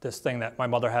 this thing that my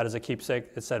mother had as a keepsake.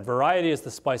 It said, "Variety is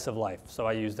the spice of life." So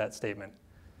I used that statement.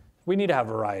 We need to have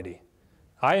variety.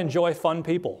 I enjoy fun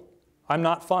people. I'm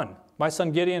not fun. My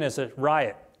son Gideon is a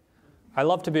riot. I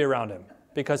love to be around him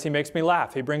because he makes me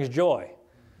laugh. He brings joy.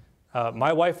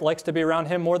 My wife likes to be around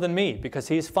him more than me because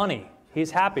he's funny.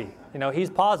 He's happy. You know, he's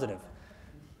positive.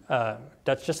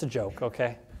 That's just a joke,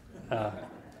 okay?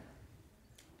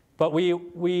 But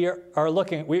we are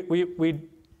looking, we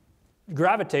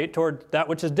gravitate toward that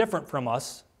which is different from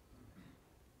us.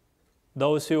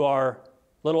 Those who are a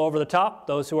little over the top,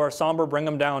 those who are somber, bring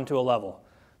them down to a level.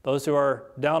 Those who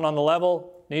are down on the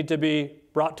level need to be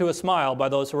brought to a smile by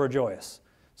those who are joyous.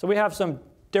 So we have some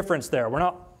difference there. We're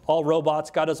not all robots.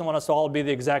 God doesn't want us all to be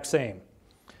the exact same.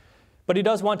 But He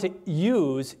does want to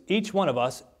use each one of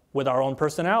us with our own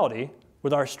personality,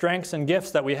 with our strengths and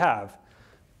gifts that we have.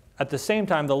 At the same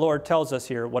time, the Lord tells us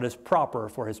here what is proper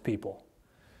for His people.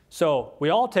 So we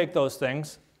all take those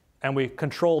things and we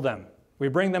control them. We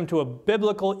bring them to a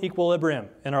biblical equilibrium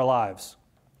in our lives.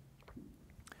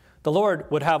 The Lord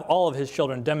would have all of His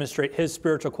children demonstrate His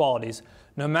spiritual qualities,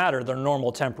 no matter their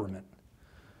normal temperament.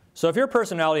 So if your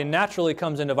personality naturally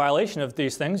comes into violation of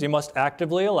these things, you must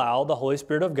actively allow the Holy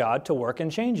Spirit of God to work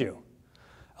and change you.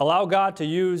 Allow God to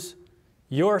use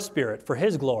your spirit for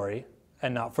His glory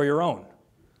and not for your own.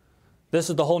 This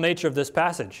is the whole nature of this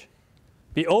passage.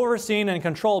 Be overseen and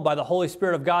controlled by the Holy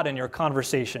Spirit of God in your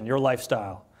conversation, your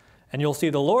lifestyle. And you'll see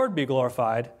the Lord be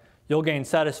glorified. You'll gain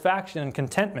satisfaction and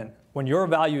contentment when your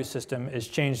value system is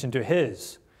changed into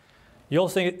His. You'll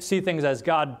see things as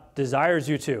God desires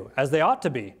you to, as they ought to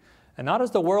be, and not as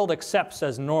the world accepts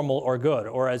as normal or good,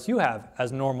 or as you have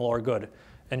as normal or good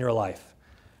in your life.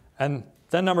 And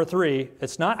then number 3,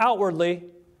 it's not outwardly,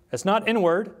 it's not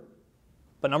inward,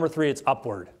 but number 3, it's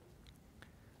upward.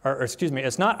 Or excuse me,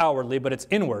 it's not outwardly, but it's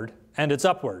inward and it's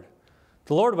upward.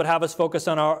 The Lord would have us focus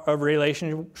on our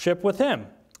relationship with Him.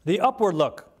 The upward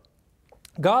look.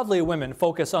 Godly women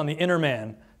focus on the inner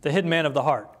man, the hidden man of the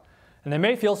heart. And they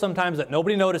may feel sometimes that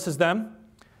nobody notices them,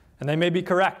 and they may be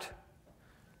correct.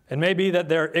 It may be that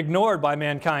they're ignored by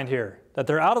mankind here, that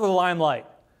they're out of the limelight,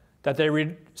 that they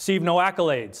receive no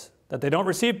accolades, that they don't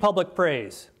receive public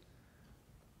praise.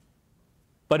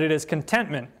 But it is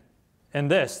contentment in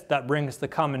this that brings the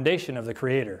commendation of the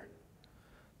Creator.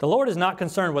 The Lord is not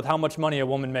concerned with how much money a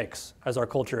woman makes, as our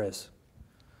culture is.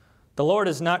 The Lord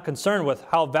is not concerned with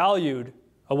how valued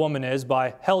a woman is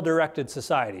by hell-directed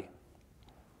society.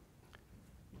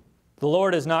 The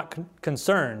Lord is not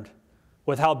concerned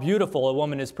with how beautiful a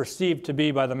woman is perceived to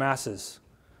be by the masses,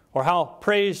 or how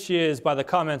praised she is by the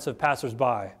comments of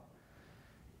passers-by.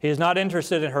 He is not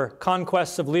interested in her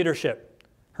conquests of leadership,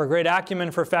 her great acumen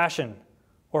for fashion,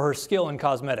 or her skill in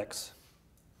cosmetics.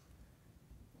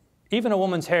 Even a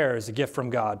woman's hair is a gift from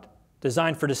God,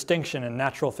 designed for distinction and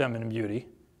natural feminine beauty.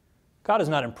 God is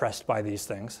not impressed by these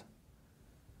things.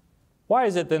 Why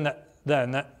is it then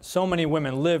that so many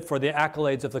women live for the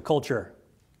accolades of the culture,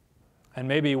 and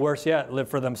maybe worse yet, live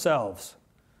for themselves,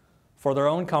 for their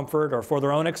own comfort or for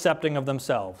their own accepting of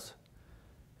themselves?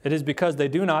 It is because they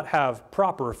do not have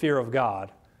proper fear of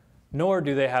God, nor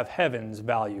do they have heaven's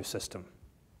value system.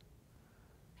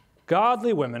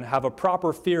 Godly women have a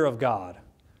proper fear of God.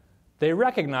 They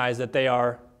recognize that they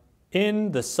are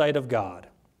in the sight of God.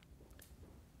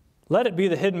 Let it be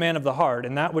the hidden man of the heart,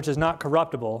 and that which is not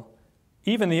corruptible,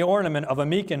 even the ornament of a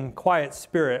meek and quiet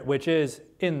spirit, which is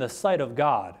in the sight of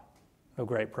God of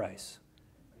great price.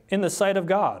 In the sight of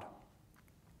God.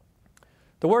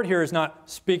 The word here is not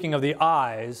speaking of the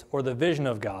eyes or the vision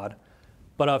of God,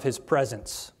 but of His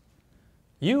presence.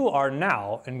 You are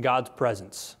now in God's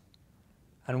presence,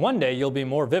 and one day you'll be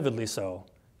more vividly so.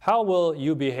 How will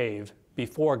you behave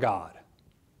before God?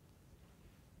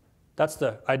 That's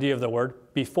the idea of the word,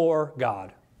 before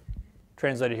God.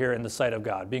 Translated here, in the sight of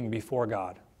God, being before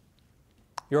God.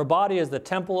 Your body is the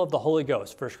temple of the Holy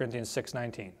Ghost, 1 Corinthians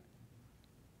 6:19.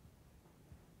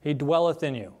 He dwelleth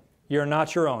in you. You're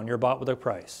not your own. You're bought with a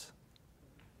price.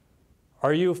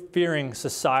 Are you fearing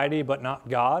society but not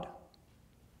God?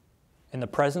 In the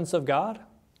presence of God?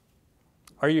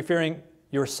 Are you fearing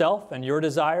yourself and your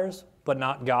desires but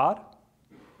not God?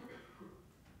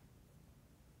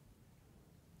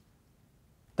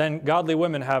 Then godly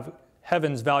women have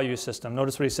heaven's value system.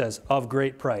 Notice what he says, of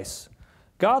great price.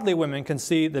 Godly women can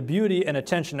see the beauty and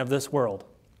attention of this world.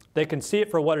 They can see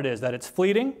it for what it is, that it's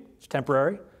fleeting, it's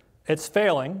temporary, it's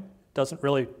failing, doesn't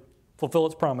really fulfill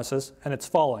its promises, and it's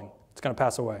falling, it's going to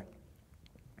pass away.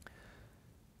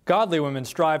 Godly women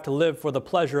strive to live for the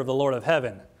pleasure of the Lord of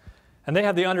heaven, and they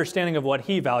have the understanding of what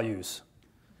He values.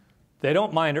 They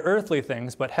don't mind earthly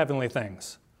things, but heavenly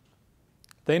things.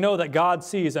 They know that God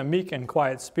sees a meek and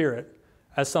quiet spirit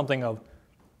as something of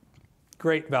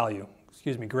great value.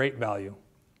 Great value.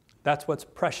 That's what's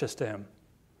precious to Him.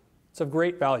 It's of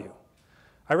great value.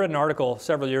 I read an article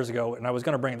several years ago, and I was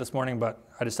going to bring it this morning, but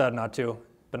I decided not to,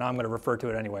 but now I'm going to refer to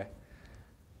it anyway.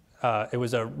 It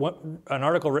was an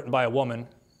article written by a woman.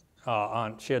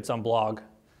 She had some blog,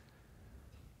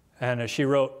 and she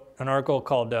wrote an article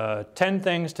called 10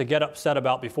 Things to Get Upset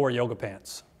About Before Yoga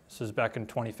Pants. This is back in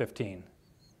 2015.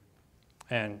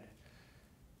 And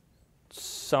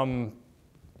some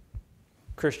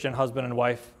Christian husband and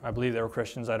wife, I believe they were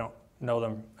Christians, I don't know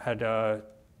them, had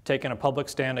taken a public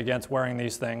stand against wearing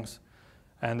these things.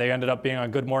 And they ended up being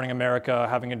on Good Morning America,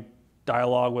 having a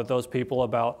dialogue with those people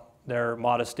about their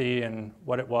modesty and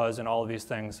what it was and all of these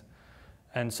things.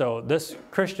 And so this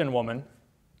Christian woman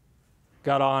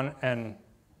got on and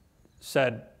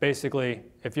said, basically,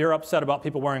 if you're upset about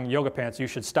people wearing yoga pants, you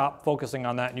should stop focusing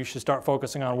on that, and you should start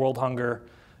focusing on world hunger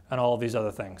and all of these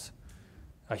other things.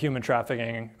 Human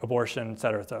trafficking, abortion, et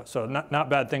cetera. So not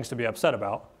bad things to be upset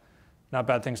about, not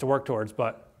bad things to work towards,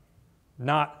 but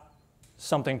not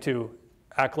something to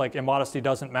act like immodesty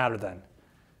doesn't matter then.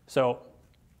 So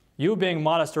you being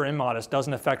modest or immodest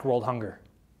doesn't affect world hunger,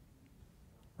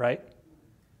 right?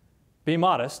 Be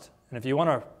modest, and if you want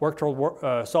to work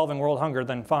toward solving world hunger,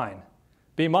 then fine.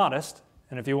 Be modest,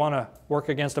 and if you want to work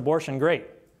against abortion, great.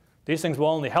 These things will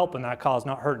only help in that cause,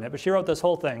 not hurt in it. But she wrote this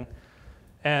whole thing,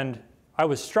 and I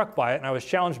was struck by it, and I was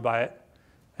challenged by it.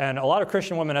 And a lot of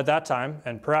Christian women at that time,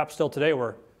 and perhaps still today,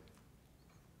 were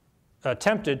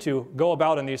tempted to go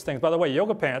about in these things. By the way,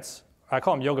 yoga pants, I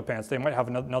call them yoga pants. They might have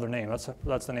another name.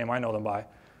 That's the name I know them by.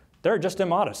 They're just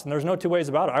immodest, and there's no two ways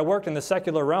about it. I worked in the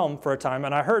secular realm for a time,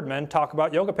 and I heard men talk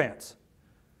about yoga pants.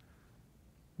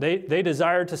 They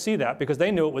desired to see that because they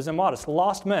knew it was immodest.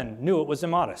 Lost men knew it was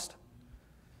immodest.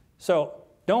 So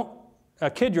don't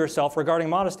kid yourself regarding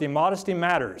modesty. Modesty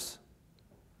matters.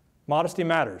 Modesty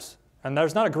matters. And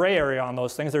there's not a gray area on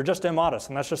those things. They're just immodest,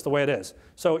 and that's just the way it is.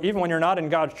 So even when you're not in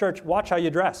God's church, watch how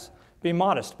you dress. Be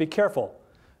modest. Be careful.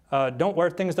 Don't wear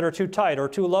things that are too tight or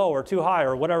too low or too high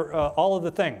or whatever, all of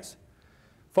the things.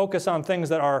 Focus on things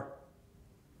that are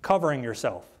covering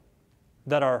yourself,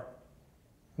 that are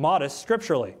modest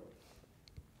scripturally.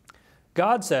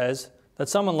 God says that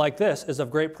someone like this is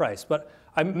of great price. But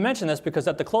I mention this because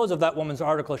at the close of that woman's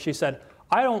article, she said,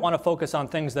 I don't want to focus on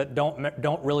things that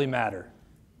don't really matter,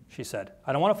 she said.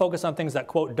 I don't want to focus on things that,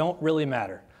 quote, don't really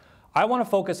matter. I want to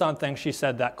focus on things, she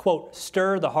said, that, quote,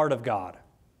 stir the heart of God.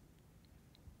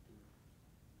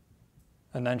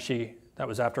 And then that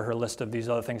was after her list of these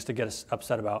other things to get us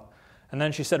upset about. And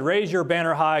then she said, raise your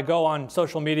banner high, go on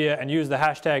social media and use the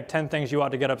hashtag 10 things you ought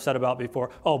to get upset about before.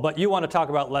 Oh, but you want to talk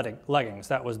about leggings.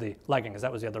 That was the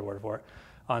other word for it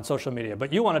on social media.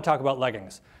 But you want to talk about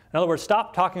leggings. In other words,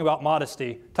 stop talking about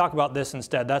modesty. Talk about this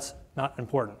instead. That's not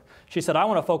important. She said, I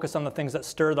want to focus on the things that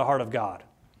stir the heart of God.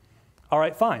 All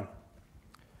right, fine.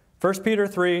 1 Peter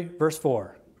 3, verse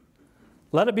 4.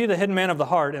 Let it be the hidden man of the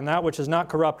heart in that which is not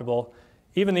corruptible,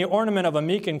 even the ornament of a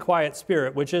meek and quiet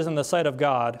spirit, which is in the sight of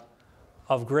God,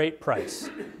 of great price.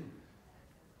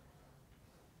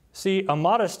 See, a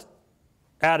modest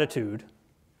attitude,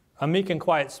 a meek and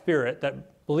quiet spirit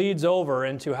that bleeds over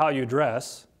into how you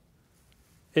dress,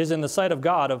 is in the sight of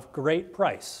God of great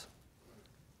price.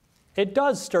 It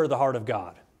does stir the heart of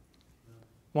God.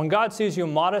 When God sees you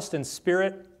modest in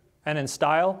spirit and in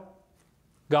style,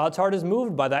 God's heart is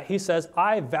moved by that. He says,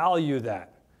 I value that.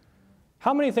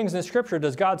 How many things in Scripture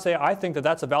does God say, I think that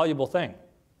that's a valuable thing?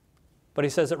 But he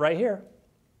says it right here.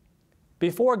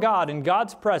 Before God, in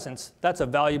God's presence, that's a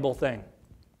valuable thing.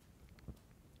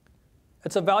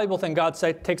 It's a valuable thing. God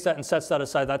takes that and sets that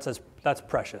aside. That's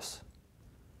precious.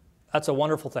 That's a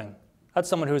wonderful thing. That's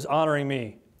someone who's honoring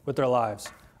me with their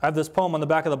lives. I have this poem on the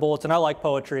back of the bulletin. I like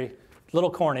poetry. A little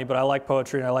corny, but I like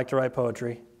poetry, and I like to write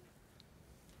poetry.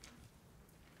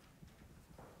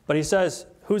 But he says,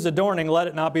 whose adorning, let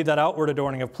it not be that outward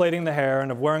adorning of plaiting the hair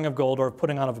and of wearing of gold or of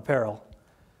putting on of apparel.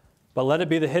 But let it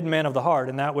be the hidden man of the heart,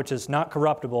 in that which is not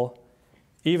corruptible,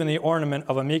 even the ornament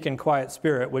of a meek and quiet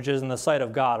spirit, which is in the sight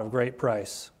of God of great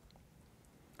price.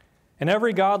 In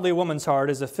every godly woman's heart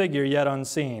is a figure yet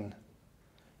unseen,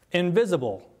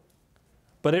 invisible,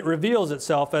 but it reveals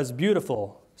itself as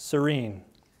beautiful, serene.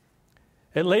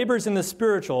 It labors in the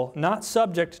spiritual, not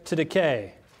subject to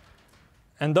decay,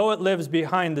 and though it lives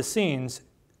behind the scenes,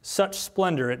 such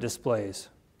splendor it displays.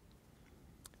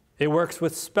 It works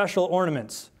with special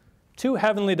ornaments, two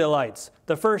heavenly delights.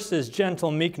 The first is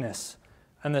gentle meekness,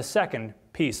 and the second,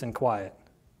 peace and quiet.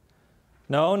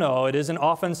 No, it isn't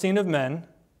often seen of men.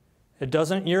 It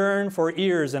doesn't yearn for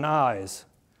ears and eyes.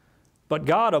 But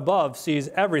God above sees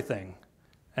everything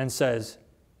and says,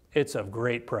 it's of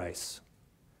great price.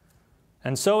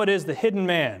 And so it is the hidden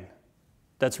man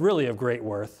that's really of great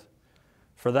worth,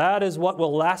 for that is what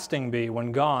will lasting be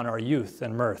when gone are youth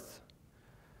and mirth.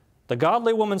 The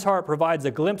godly woman's heart provides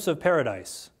a glimpse of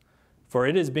paradise, for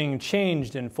it is being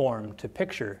changed in form to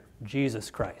picture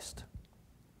Jesus Christ.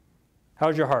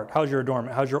 How's your heart? How's your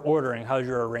adornment? How's your ordering? How's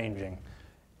your arranging?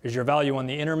 Is your value on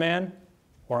the inner man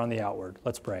or on the outward?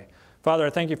 Let's pray. Father,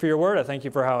 I thank you for your word. I thank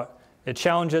you for how it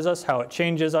challenges us, how it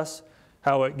changes us,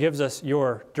 how it gives us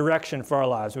your direction for our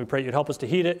lives. We pray you'd help us to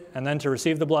heed it and then to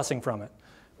receive the blessing from it.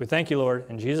 We thank you, Lord.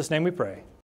 In Jesus' name we pray.